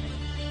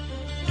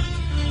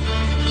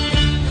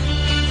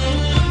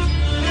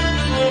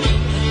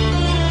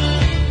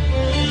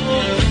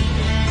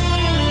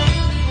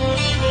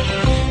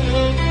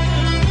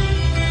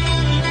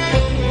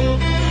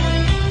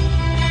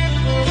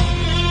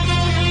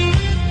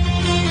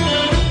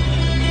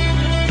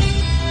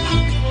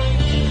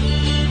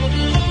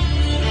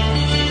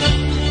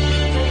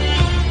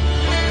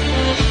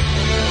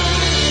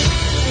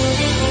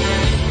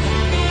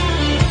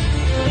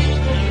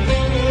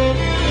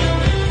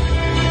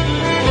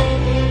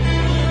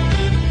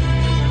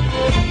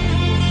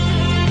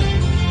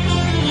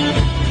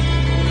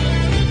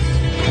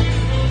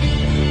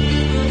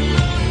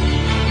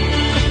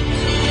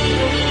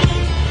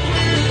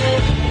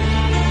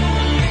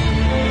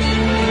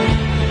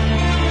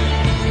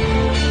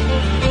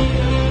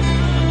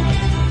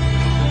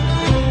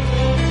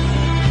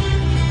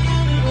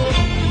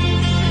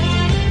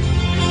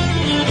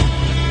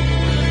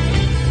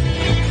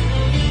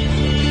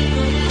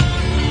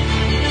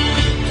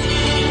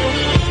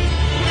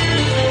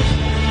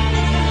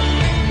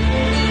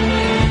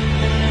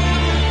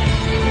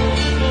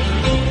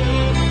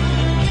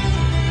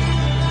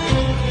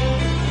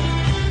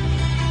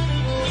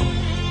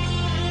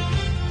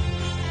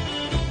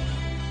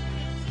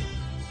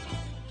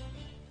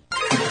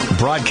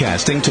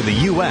 Broadcasting to the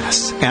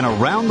U.S. and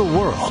around the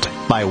world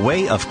by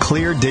way of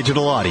clear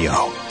digital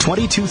audio,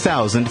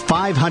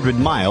 22,500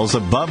 miles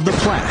above the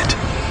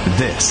planet.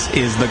 This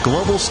is the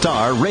Global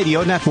Star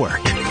Radio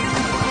Network.